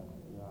saying?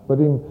 But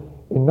in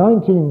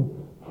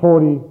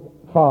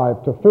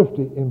 1945 to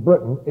 50 in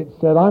Britain, it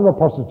said, I'm a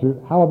prostitute,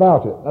 how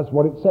about it? That's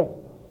what it said.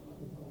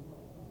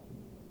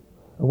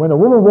 And when a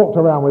woman walked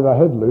around with her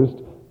head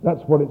loosed,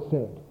 that's what it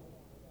said.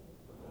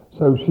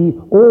 So she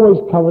always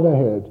covered her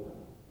head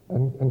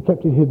and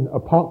kept it hidden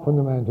apart from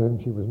the man to whom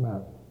she was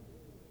married.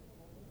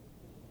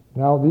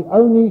 Now, the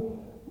only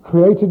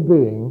created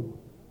being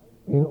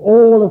in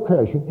all of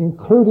creation,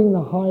 including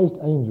the highest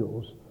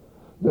angels,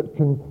 that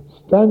can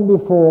stand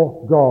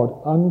before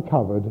God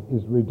uncovered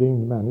is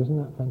redeemed man. Isn't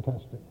that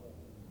fantastic?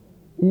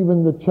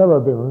 Even the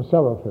cherubim and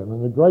seraphim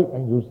and the great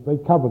angels, they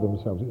cover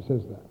themselves, it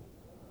says that.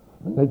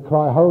 And they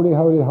cry, holy,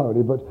 holy,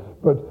 holy. But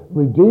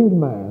redeemed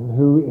man,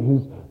 who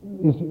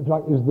is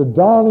the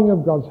darling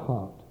of God's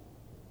heart,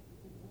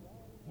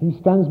 he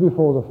stands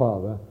before the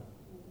Father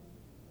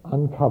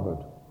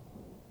uncovered.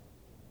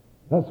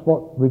 That's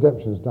what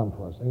redemption has done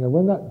for us. And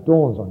when that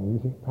dawns on you, you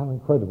think, how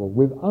incredible,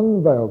 with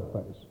unveiled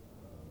face.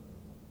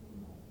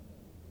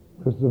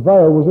 Because the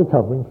veil was a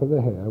covering for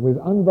the hair. With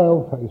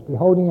unveiled face,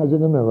 beholding as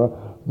in a mirror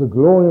the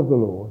glory of the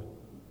Lord,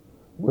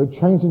 we're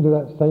changed into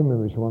that same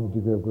image from one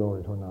degree of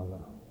glory to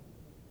another.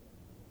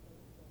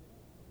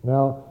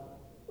 Now,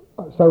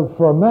 so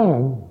for a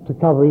man to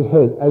cover his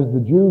head, as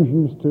the Jews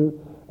used to,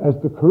 as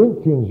the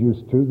Corinthians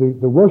used to,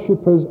 the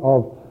worshippers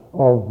of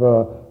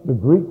the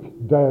Greek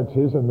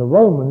deities and the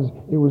Romans,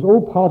 it was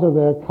all part of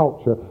their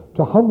culture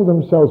to humble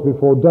themselves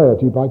before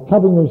deity by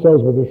covering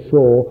themselves with a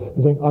shawl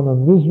and saying, I'm a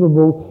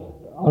miserable,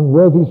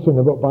 unworthy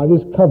sinner, but by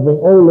this covering,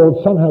 oh Lord,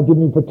 somehow give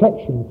me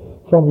protection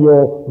from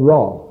your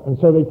wrath. And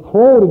so they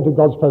crawled into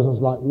God's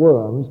presence like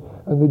worms,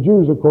 and the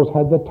Jews, of course,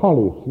 had the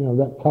talith,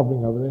 that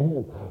covering over their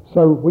head.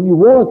 So when you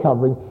wore a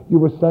covering, you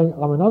were saying,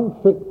 I'm an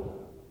unfit,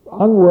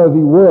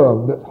 unworthy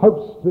worm that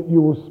hopes that you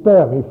will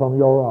spare me from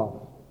your wrath.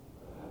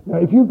 Now,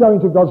 if you go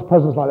into God's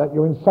presence like that,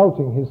 you're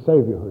insulting his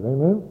saviourhood.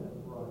 Amen?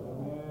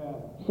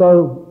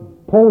 So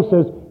Paul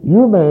says,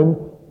 you men,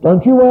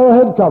 don't you wear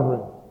a head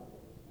covering.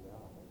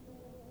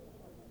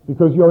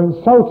 Because you're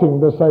insulting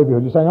the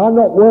saviourhood. You're saying, I'm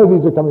not worthy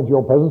to come into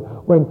your presence,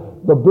 when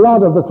the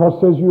blood of the cross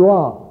says you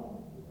are.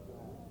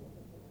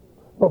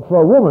 But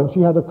for a woman, she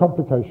had a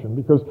complication,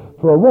 because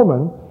for a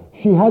woman,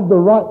 she had the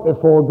right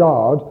before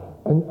God,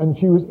 and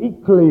she was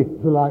equally,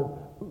 if you like,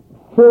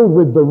 filled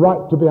with the right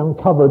to be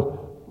uncovered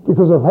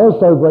because of her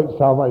so great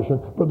salvation.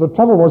 But the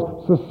trouble was,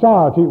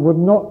 society would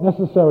not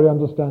necessarily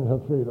understand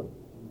her freedom.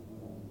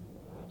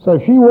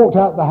 So if she walked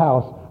out the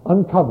house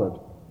uncovered,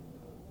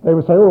 they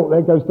would say, oh,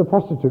 there goes the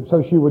prostitute. So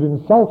she would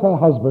insult her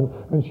husband,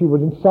 and she would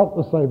insult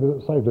the Saviour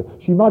that saved her.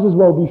 She might as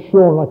well be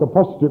shorn like a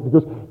prostitute,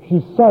 because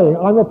she's saying,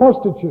 I'm a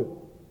prostitute.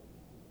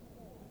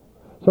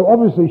 So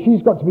obviously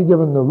she's got to be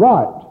given the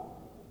right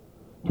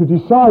to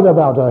decide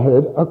about her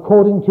head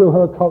according to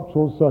her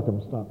cultural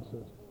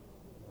circumstances.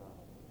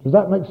 Does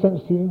that make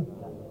sense to you?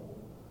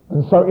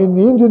 And so in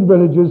the Indian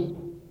villages,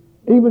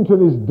 even to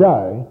this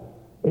day,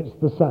 it's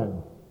the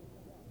same.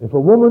 If a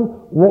woman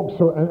walks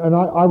through, and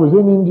I was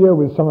in India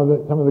with some of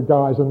the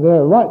guys, and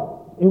there, right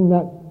in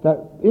that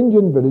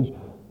Indian village,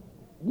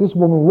 this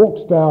woman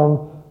walks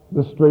down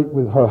the street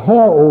with her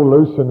hair all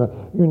loose, and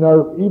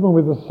even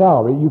with a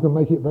sari, you can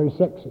make it very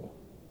sexy.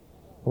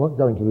 I won't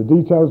go into the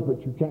details, but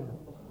you can.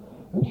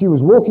 And she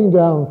was walking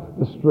down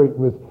the street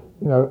with,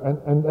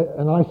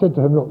 and I said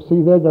to him, look,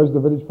 see, there goes the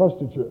village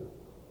prostitute.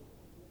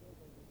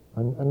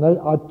 And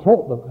I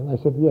taught them, and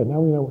they said, yeah,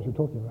 now we know what you're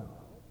talking about.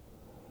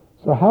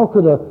 So how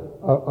could a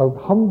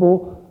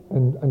humble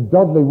and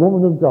godly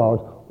woman of God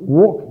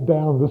walk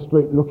down the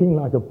street looking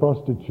like a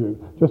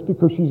prostitute just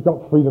because she's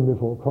got freedom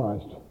before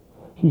Christ?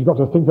 She's got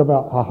to think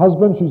about her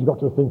husband, she's got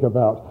to think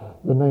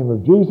about the name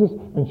of Jesus,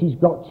 and she's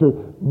got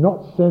to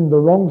not send the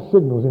wrong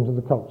signals into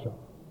the culture.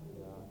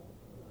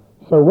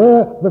 So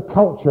where the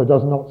culture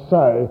does not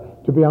say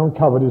to be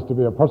uncovered is to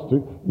be a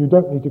prostitute, you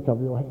don't need to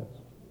cover your heads,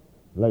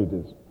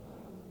 ladies.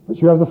 But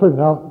you have the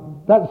freedom.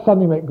 Now, that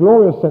suddenly made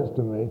glorious sense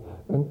to me,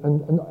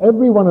 and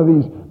every one of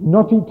these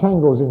knotty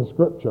tangles in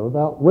Scripture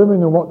about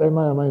women and what they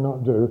may or may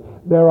not do,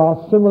 there are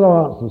similar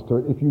answers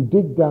to it if you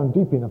dig down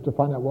deep enough to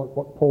find out what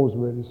Paul's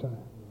really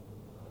saying.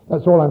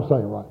 That's all I'm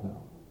saying right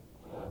now.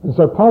 And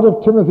so part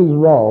of Timothy's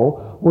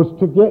role was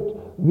to get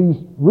these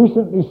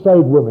recently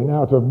saved women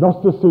out of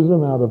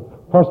Gnosticism, out of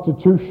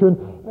prostitution.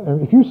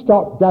 And if you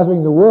start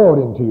gathering the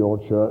world into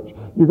your church,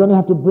 you're going to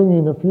have to bring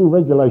in a few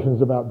regulations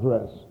about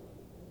dress.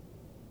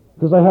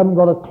 Because they haven't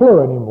got a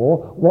clue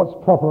anymore what's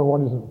proper and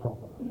what isn't proper.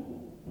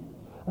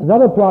 And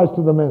that applies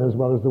to the men as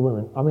well as the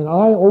women. I mean,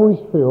 I always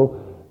feel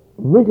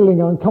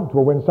wriggling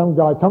uncomfortable when some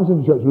guy comes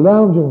into church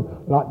lounging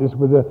like this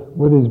with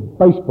his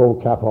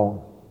baseball cap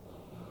on.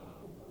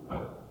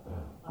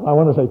 I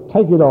want to say,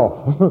 take it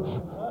off.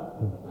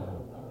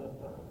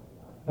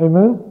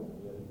 Amen?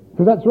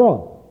 Because that's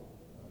wrong.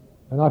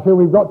 And I feel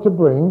we've got to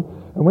bring,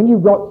 and when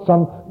you've got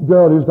some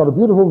girl who's got a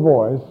beautiful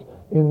voice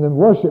in the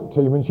worship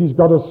team, and she's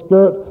got a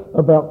skirt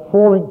about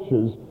 4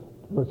 inches,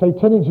 say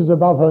 10 inches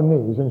above her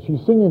knees, and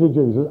she's singing to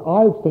Jesus,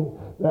 I think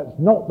that's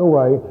not the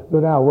way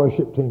that our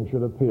worship team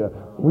should appear.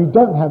 We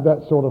don't have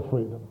that sort of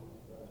freedom.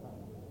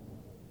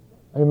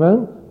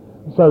 Amen?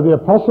 So the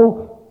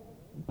Apostle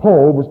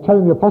Paul was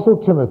telling the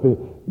Apostle Timothy,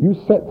 you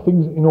set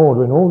things in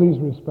order in all these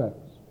respects.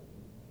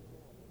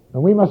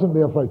 And we mustn't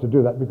be afraid to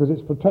do that, because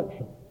it's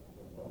protection.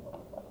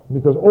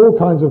 Because all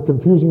kinds of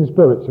confusing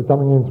spirits are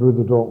coming in through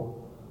the door.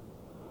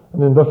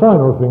 And then the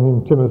final thing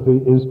in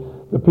Timothy is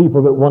the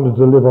people that wanted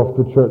to live off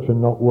the church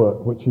and not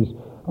work, which is,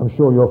 I'm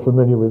sure you're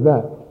familiar with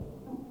that.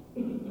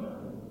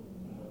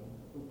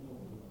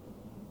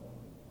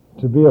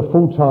 To be a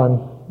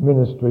full-time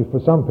ministry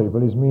for some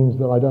people means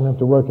that I don't have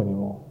to work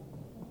anymore.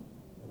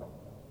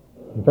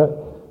 In fact,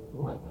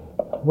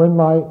 when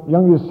my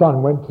youngest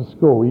son went to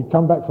school, he'd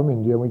come back from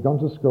India, and we'd gone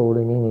to school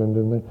in England,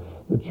 and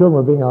the children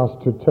were being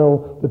asked to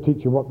tell the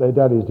teacher what their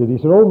daddies did. He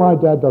said, "Oh, my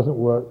dad doesn't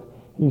work.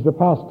 He's a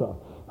pastor."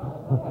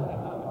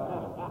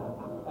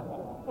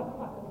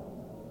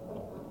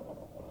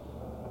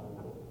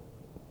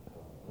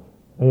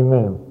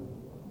 Amen.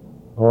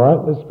 All right,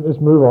 let's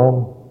move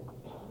on.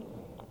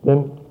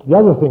 Then the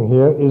other thing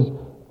here is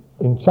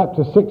in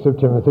chapter 6 of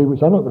Timothy,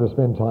 which I'm not going to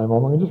spend time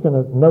on. I'm just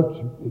going to note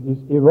is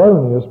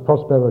erroneous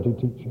prosperity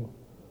teaching.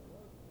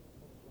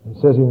 It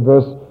says in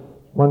verse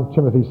 1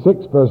 Timothy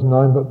 6, verse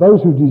 9, "But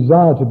those who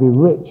desire to be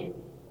rich,"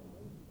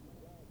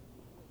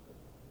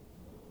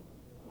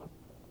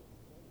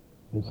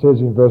 it says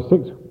in verse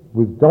 6,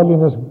 "with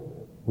godliness,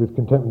 with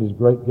contentment is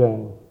great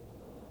gain.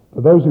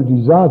 But those who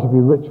desire to be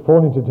rich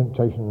fall into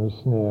temptation and a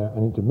snare,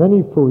 and into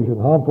many foolish and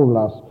harmful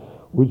lusts,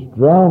 which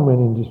drown men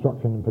in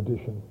destruction and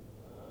perdition."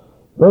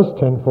 Verse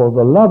 10, "For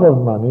the love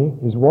of money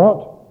is"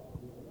 what?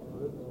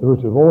 The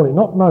root of all evil.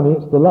 Not money,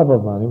 it's the love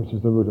of money, which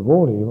is the root of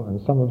all evil.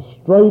 "And some have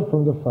strayed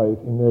from the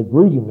faith in their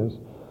greediness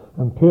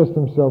and pierced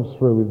themselves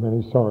through with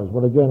many sorrows."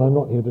 Well, again, I'm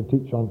not here to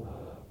teach on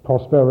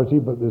prosperity,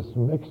 but there's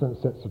some excellent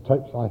sets of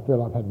tapes. I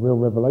feel I've had real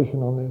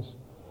revelation on this.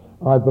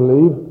 I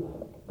believe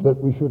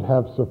that we should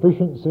have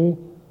sufficiency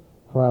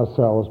for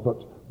ourselves, but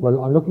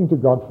I'm looking to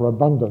God for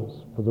abundance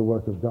for the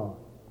work of God.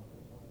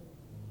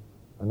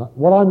 And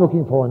what I'm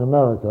looking for in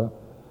America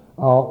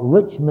are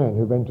rich men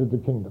who've entered the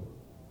kingdom.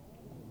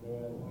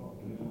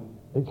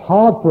 It's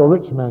hard for a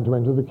rich man to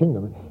enter the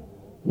kingdom.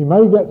 He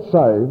may get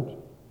saved,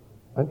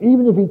 and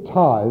even if he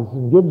tithes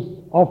and gives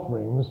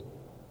offerings,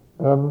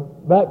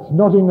 that's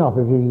not enough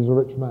if he's a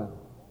rich man.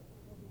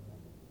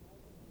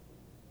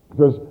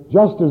 Because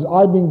just as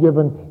I've been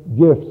given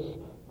gifts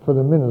for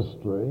the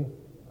ministry,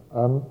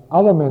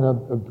 other men are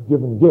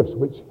given gifts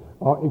which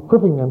are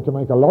equipping them to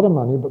make a lot of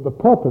money, but the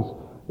purpose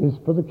is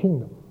for the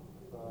kingdom.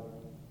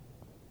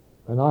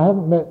 And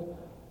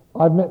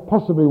I've met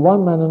possibly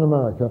one man in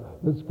America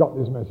that's got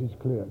this message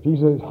clear.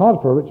 Jesus said it's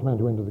hard for a rich man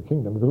to enter the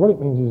kingdom, because what it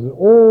means is that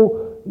all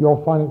your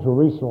financial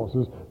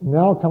resources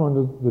now come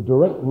under the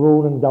direct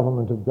rule and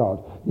government of God.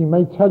 He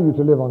may tell you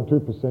to live on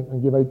 2%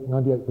 and give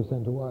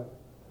 98% away,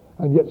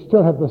 and yet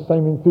still have the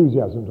same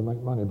enthusiasm to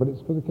make money, but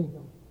it's for the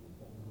kingdom.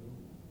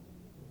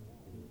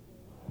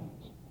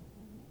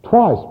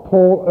 Twice,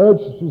 Paul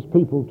urges his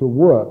people to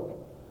work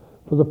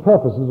for the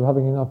purposes of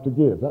having enough to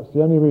give. That's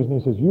the only reason he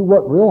says, you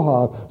work real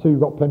hard so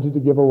you've got plenty to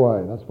give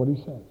away. That's what he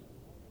says.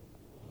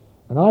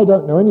 And I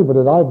don't know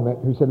anybody that I've met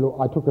who said, look,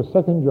 I took a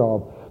second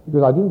job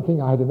because I didn't think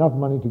I had enough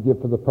money to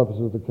give for the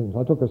purposes of the kingdom. So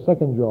I took a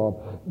second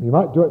job. You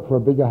might do it for a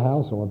bigger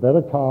house or a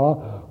better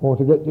car or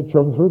to get your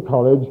children through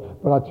college,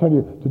 but I tell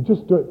you, to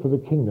just do it for the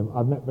kingdom,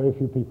 I've met very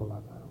few people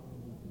like that.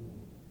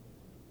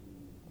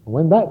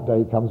 When that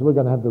day comes, we're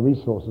going to have the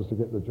resources to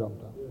get the job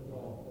done.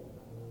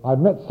 I've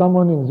met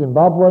someone in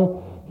Zimbabwe.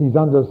 He's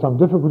under some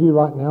difficulty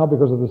right now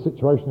because of the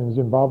situation in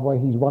Zimbabwe.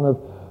 He's one of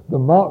the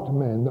marked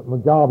men that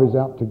Mugabe is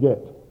out to get.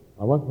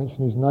 I won't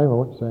mention his name, I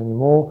won't say any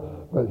more,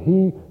 but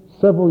he,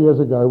 several years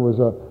ago, was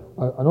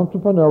an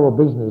entrepreneurial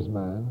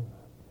businessman,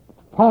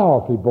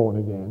 powerfully born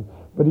again,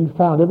 but he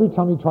found every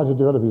time he tried to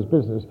develop his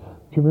business,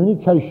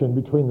 communication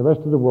between the rest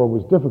of the world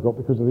was difficult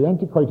because of the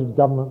antiquated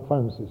government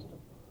phone system.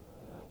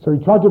 So he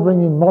tried to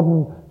bring in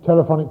modern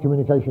telephonic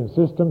communication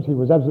systems. He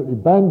was absolutely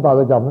banned by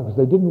the government because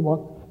they didn't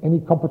want any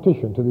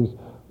competition to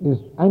these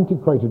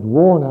antiquated,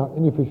 worn-out,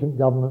 inefficient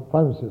government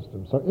phone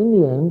systems. So in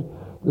the end,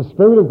 the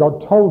Spirit of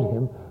God told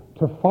him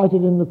to fight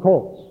it in the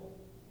courts.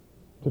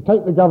 To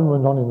take the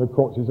government on in the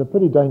courts is a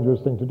pretty dangerous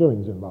thing to do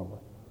in Zimbabwe.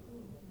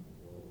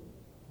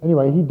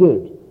 Anyway, he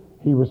did.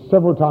 He was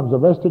several times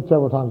arrested,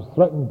 several times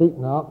threatened,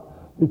 beaten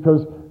up,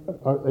 because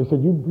they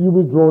said, you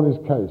withdraw this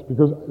case.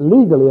 Because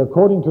legally,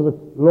 according to the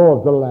law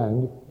of the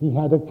land, he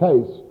had a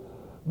case.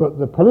 But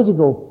the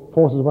political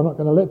forces were not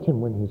going to let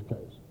him win his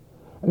case.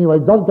 Anyway,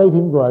 God gave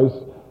him grace,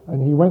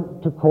 and he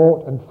went to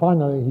court, and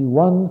finally he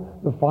won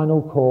the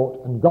final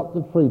court and got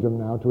the freedom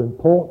now to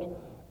import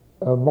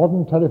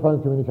modern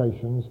telephone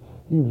communications.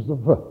 He was the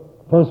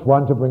first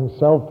one to bring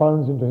cell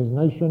phones into his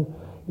nation.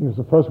 He was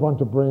the first one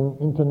to bring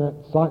internet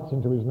sites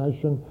into his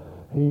nation.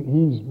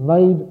 He's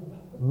made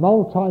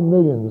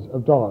multi-millions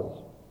of dollars.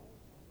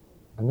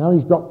 And now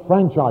he's got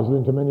franchises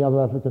into many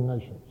other African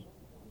nations.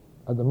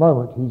 At the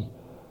moment, he's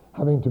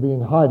having to be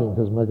in hiding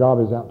because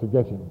Mugabe's out to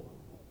get him.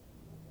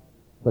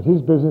 But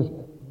his business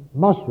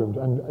mushroomed,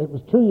 and it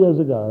was 2 years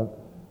ago,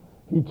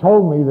 he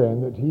told me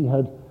then that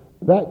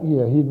that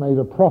year he'd made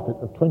a profit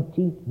of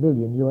 $20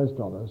 million US.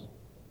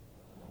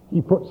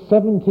 He put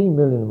 17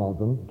 million of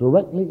them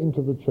directly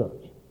into the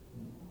church.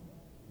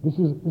 This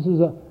is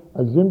a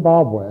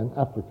Zimbabwean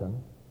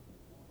African,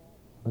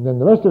 and then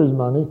the rest of his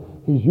money,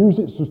 he's used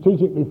it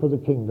strategically for the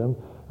kingdom,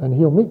 and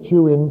he'll meet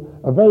you in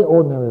a very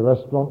ordinary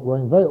restaurant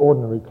wearing very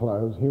ordinary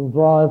clothes. He'll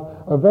drive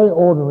a very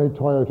ordinary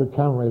Toyota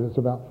Camry that's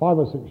about 5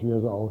 or 6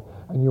 years old,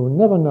 and you'll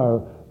never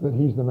know that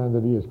he's the man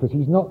that he is, because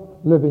he's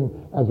not living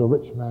as a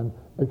rich man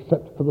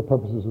except for the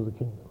purposes of the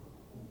kingdom.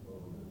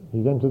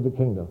 He's entered the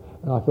kingdom.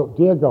 And I thought,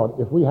 dear God,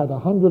 if we had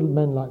 100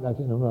 men like that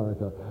in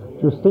America,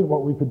 just think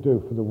what we could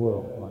do for the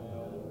world right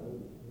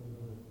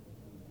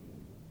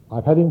now.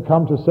 I've had him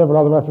come to several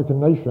other African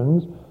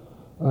nations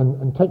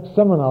and take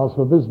seminars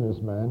for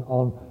businessmen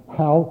on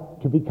how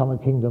to become a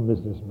kingdom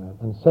businessman.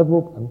 And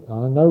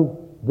I know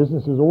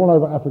businesses all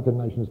over African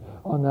nations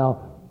are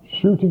now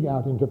shooting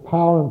out into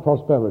power and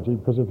prosperity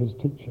because of his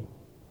teaching.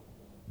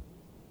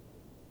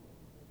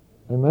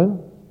 Amen?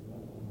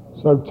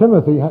 So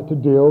Timothy had to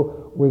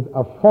deal with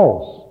a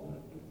false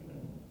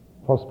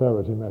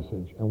prosperity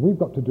message, and we've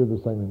got to do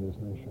the same in this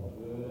nation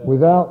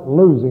without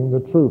losing the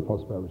true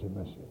prosperity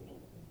message.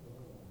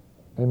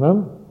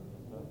 Amen?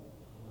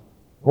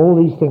 All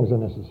these things are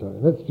necessary.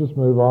 Let's just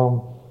move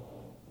on.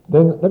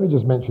 Then let me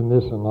just mention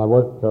this, and I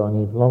won't go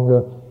any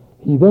longer.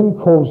 He then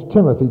calls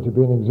Timothy to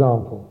be an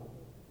example.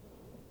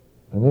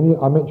 And then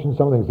I mentioned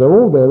some things. They're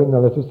all there in the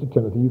letters to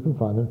Timothy. You can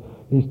find them.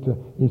 He's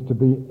to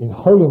be in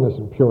holiness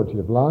and purity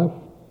of life.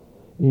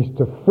 He's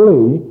to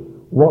flee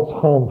what's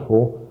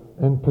harmful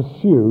and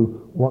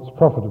pursue what's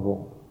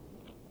profitable.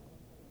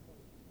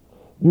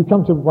 You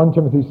come to 1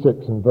 Timothy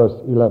 6 and verse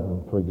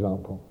 11, for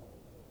example.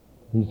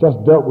 He's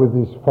just dealt with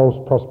this false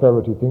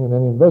prosperity thing, and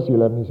then in verse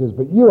 11 he says,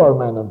 "But you, O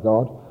man of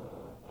God,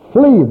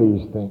 flee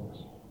these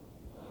things."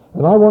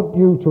 And I want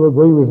you to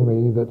agree with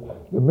me that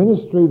the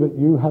ministry that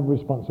you have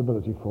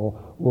responsibility for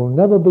will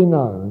never be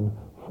known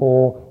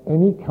for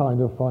any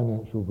kind of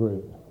financial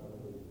greed.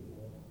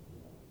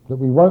 That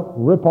we won't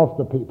rip off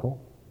the people,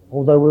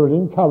 although we'll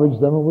encourage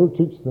them and we'll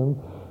teach them,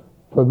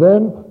 for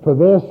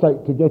their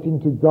sake, to get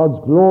into God's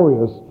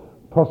glorious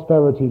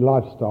prosperity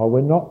lifestyle.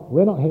 We're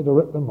not here to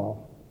rip them off.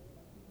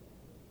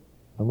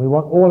 And we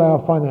want all our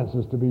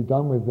finances to be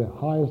done with the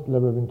highest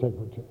level of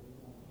integrity.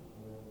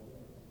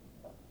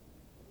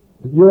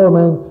 But you, O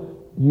man,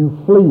 you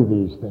flee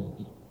these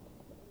things.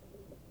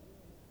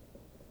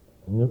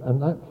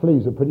 And that flee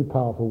is a pretty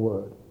powerful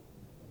word.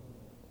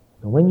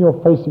 And when you're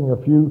facing a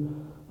few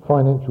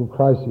financial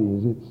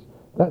crises,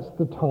 that's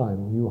the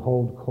time you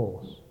hold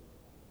course.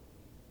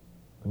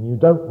 And you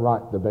don't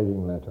write the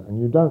begging letter, and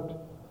you don't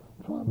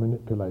try and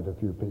manipulate a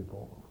few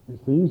people.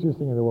 It's the easiest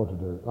thing in the world to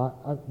do.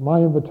 My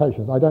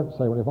invitations, I don't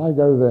say, well, if I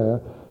go there,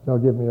 they'll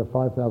give me a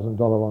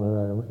 $5,000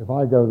 honorarium. If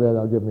I go there,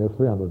 they'll give me a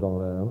 $300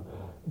 honorarium.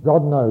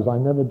 God knows I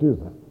never do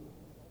that.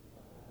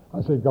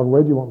 I say, God,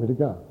 where do you want me to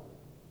go?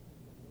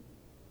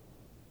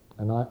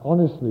 And I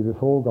honestly,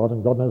 before God,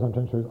 and God knows I'm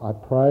telling the truth, I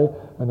pray,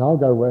 and I'll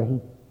go where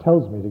he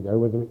tells me to go,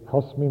 whether it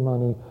costs me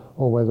money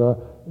or whether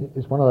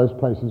it's one of those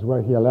places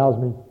where he allows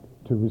me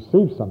to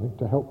receive something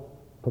to help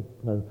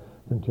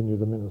continue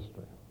the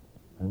ministry.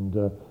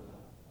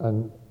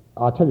 And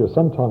I tell you,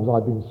 sometimes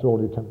I've been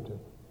sorely tempted.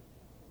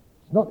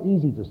 It's not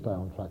easy to stay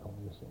on track on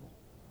these things.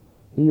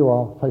 Here you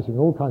are facing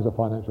all kinds of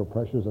financial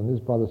pressures, and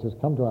this brother says,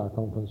 come to our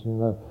conference.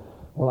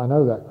 Well, I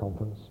know that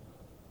conference.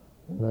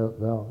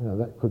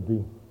 That could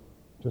be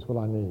just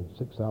what I need,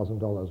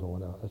 $6,000 or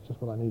whatever. That's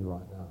just what I need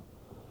right now.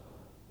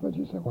 But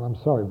you say, well, I'm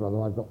sorry,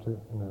 brother, I've got to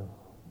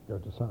go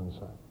to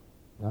so-and-so.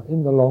 Now,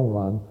 in the long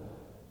run,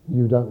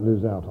 you don't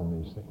lose out on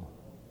these things.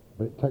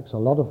 But it takes a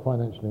lot of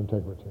financial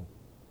integrity.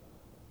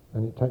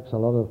 And it takes a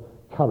lot of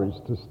courage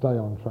to stay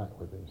on track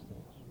with these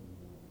things.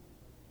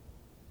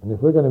 And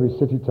if we're going to be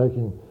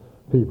city-taking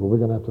people, we're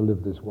going to have to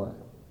live this way.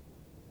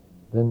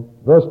 Then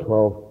verse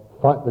 12,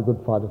 fight the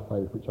good fight of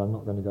faith, which I'm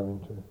not going to go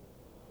into.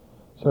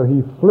 So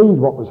he fled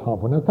what was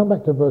harmful. Now come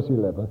back to verse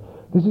 11.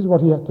 This is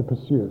what he had to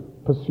pursue.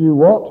 Pursue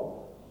what?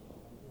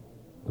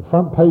 The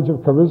front page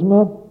of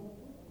Charisma?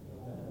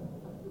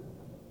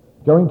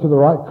 Going to the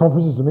right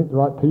conferences to meet the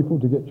right people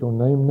to get your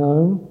name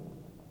known?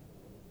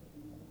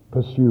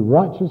 Pursue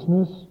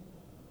righteousness,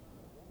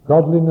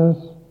 godliness,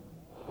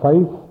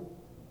 faith,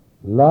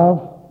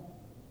 love,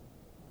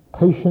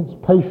 patience.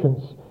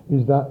 Patience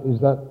is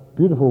that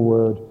beautiful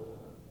word,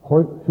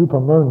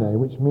 hupomone,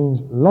 which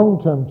means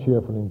long-term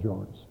cheerful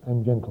endurance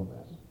and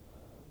gentleness.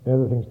 They're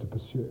the things to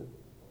pursue.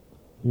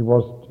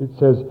 It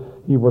says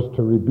he was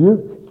to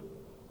rebuke,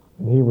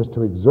 and he was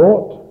to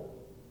exhort,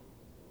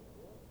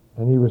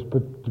 and he was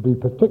to be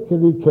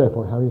particularly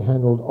careful how he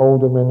handled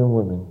older men and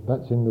women.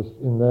 That's in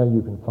there,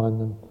 you can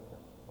find them.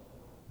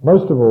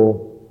 Most of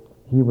all,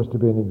 he was to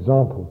be an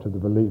example to the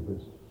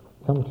believers.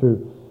 Come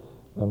to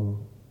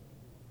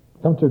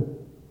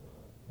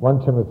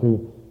 1 Timothy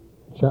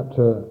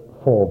chapter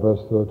 4,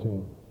 verse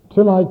 13.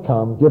 Till I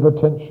come, give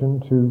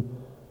attention to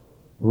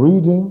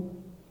reading.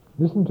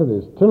 Listen to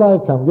this. Till I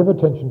come, give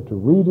attention to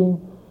reading,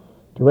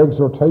 to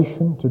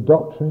exhortation, to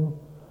doctrine.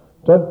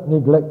 Don't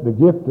neglect the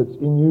gift that's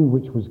in you,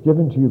 which was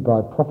given to you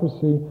by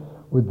prophecy,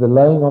 with the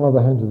laying on of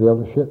the hands of the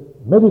eldership.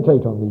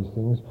 Meditate on these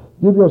things.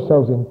 Give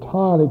yourselves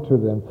entirely to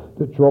them,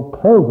 that your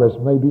progress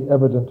may be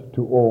evident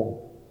to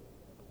all.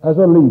 As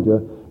a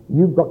leader,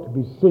 you've got to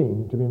be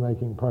seen to be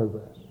making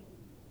progress.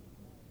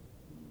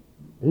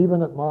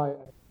 Even at I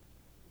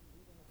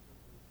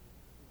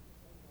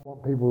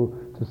want people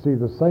to see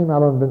the same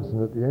Alan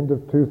Vincent at the end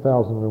of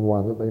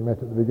 2001 that they met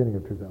at the beginning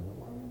of 2001.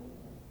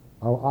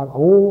 I'm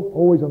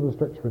always on the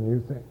stretch for new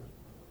things.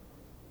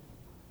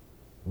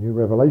 New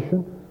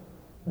revelation,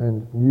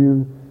 and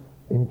new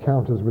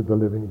encounters with the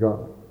living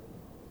God.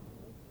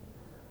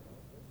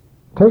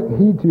 Take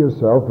heed to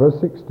yourself, verse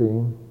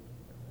 16,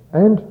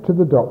 and to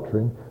the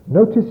doctrine.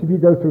 Notice if you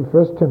go through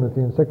 1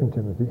 Timothy and 2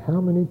 Timothy, how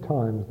many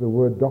times the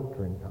word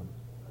doctrine comes.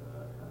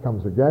 It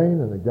comes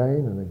again and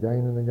again and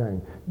again and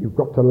again. You've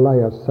got to lay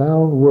a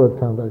sound word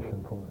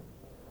foundation for it.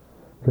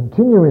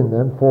 Continue in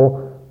them,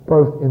 for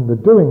both in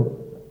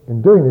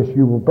doing this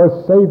you will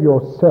both save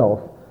yourself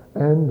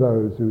and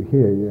those who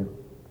hear you.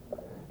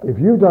 If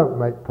you don't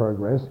make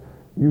progress,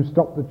 you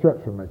stop the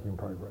church from making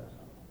progress.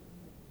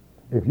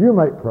 If you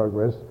make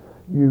progress,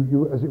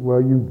 you as it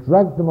were, you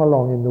drag them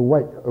along in the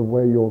wake of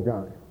where you're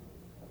going.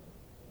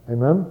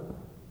 Amen?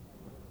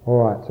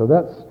 All right, so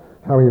that's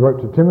how he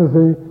wrote to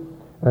Timothy.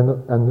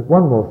 And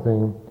one more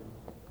thing,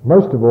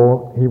 most of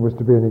all, he was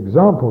to be an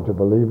example to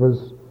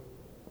believers.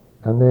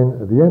 And then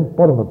at the end,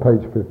 bottom of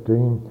page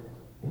 15,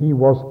 he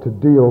was to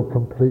deal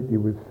completely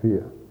with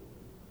fear.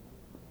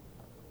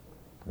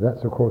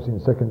 That's, of course, in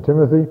 2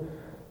 Timothy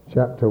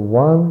chapter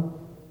 1,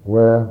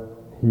 where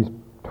he's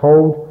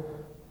told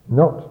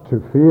not to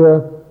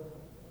fear.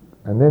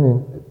 And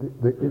then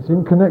it's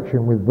in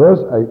connection with verse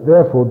 8,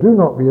 therefore do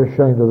not be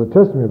ashamed of the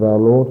testimony of our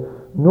Lord,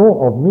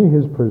 nor of me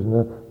his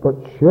prisoner, but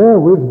share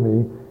with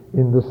me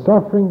in the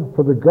suffering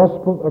for the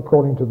gospel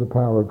according to the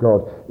power of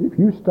God. If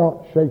you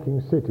start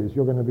shaking cities,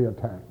 you're going to be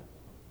attacked.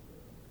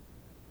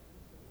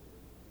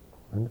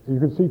 And you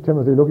can see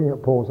Timothy looking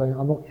at Paul saying,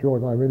 I'm not sure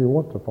if I really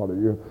want to follow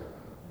you,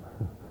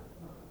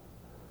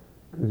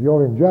 because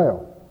you're in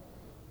jail.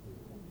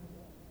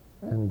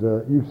 And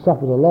you've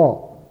suffered a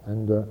lot.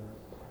 And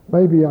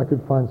maybe I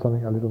could find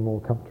something a little more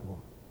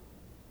comfortable.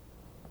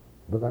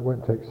 But that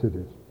won't take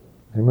cities.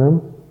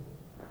 Amen?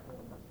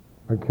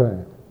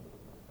 Okay.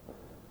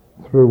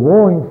 Through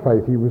warring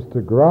faith, he was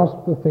to grasp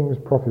the things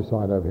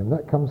prophesied over him.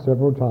 That comes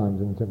several times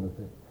in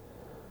Timothy.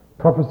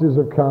 Prophecies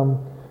have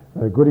come.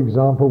 A good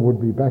example would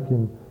be back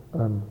in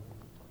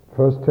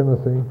 1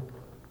 Timothy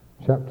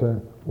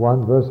chapter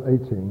 1, verse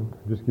 18.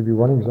 I'll just give you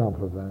one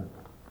example of that.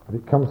 But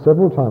it comes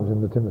several times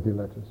in the Timothy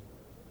letters.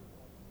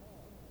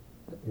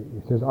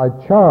 He says, I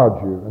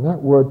charge you, and that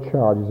word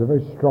charge is a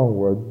very strong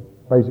word.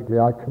 Basically,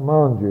 I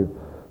command you,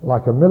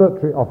 like a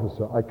military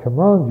officer, I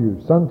command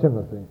you, son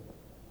Timothy,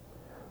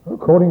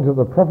 according to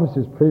the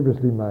prophecies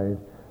previously made,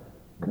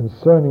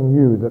 concerning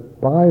you, that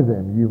by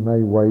them you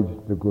may wage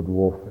the good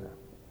warfare.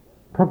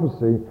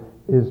 Prophecy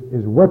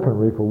is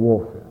weaponry for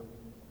warfare.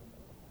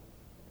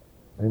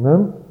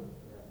 Amen?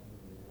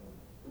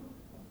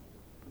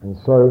 And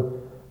so,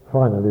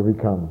 finally, we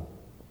come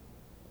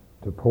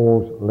to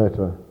Paul's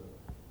letter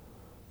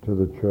to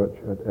the church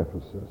at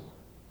Ephesus.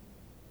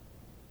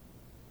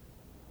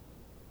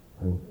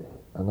 And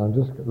I'm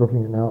just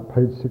looking now at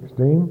page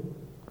 16.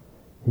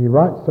 He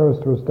writes so as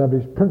to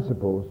establish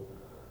principles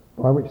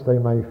by which they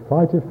may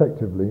fight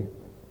effectively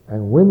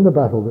and win the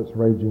battle that's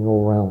raging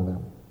all around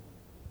them.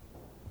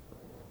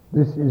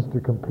 This is the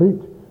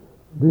complete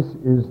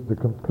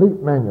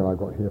manual I've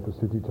got here for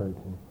city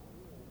taking.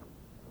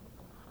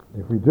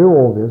 If we do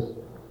all this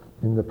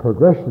in the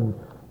progression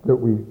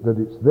that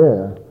it's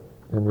there,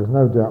 then there's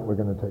no doubt we're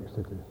going to take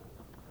cities.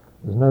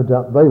 There's no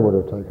doubt they would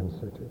have taken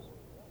cities.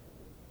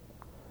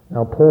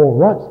 Now Paul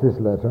writes this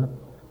letter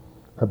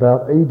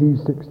about AD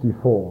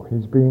 64.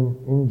 He's been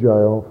in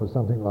jail for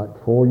something like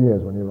 4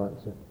 years when he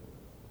writes it.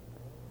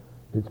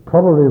 It's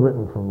probably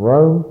written from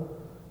Rome.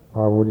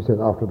 I've already said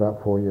after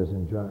about 4 years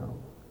in jail.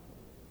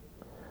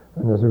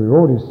 And as we've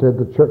already said,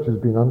 the church has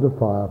been under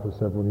fire for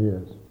several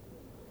years.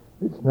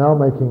 It's now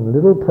making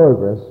little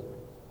progress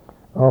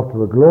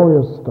after a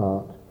glorious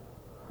start,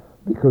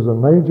 because a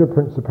major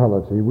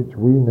principality, which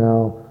we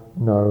now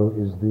know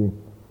is the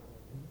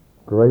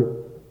great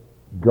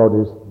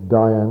goddess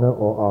Diana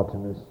or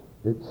Artemis,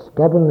 it's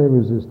stubbornly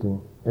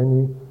resisting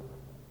any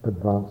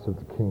advance of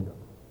the kingdom.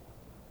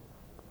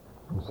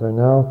 And so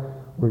now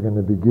we're going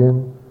to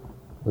begin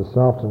this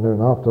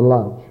afternoon after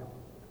lunch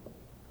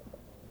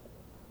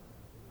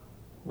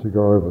to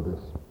go over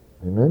this.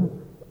 Amen?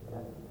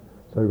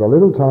 So we've got a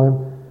little time,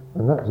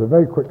 and that's a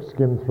very quick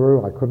skim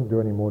through. I couldn't do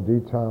any more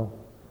detail.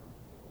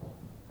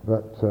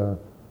 But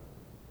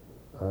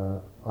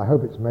I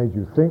hope it's made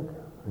you think,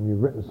 and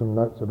you've written some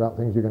notes about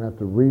things you're going to have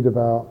to read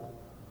about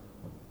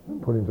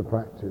and put into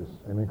practice.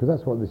 I mean, because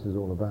that's what this is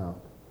all about.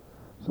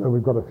 So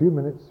we've got a few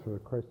minutes for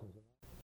questions.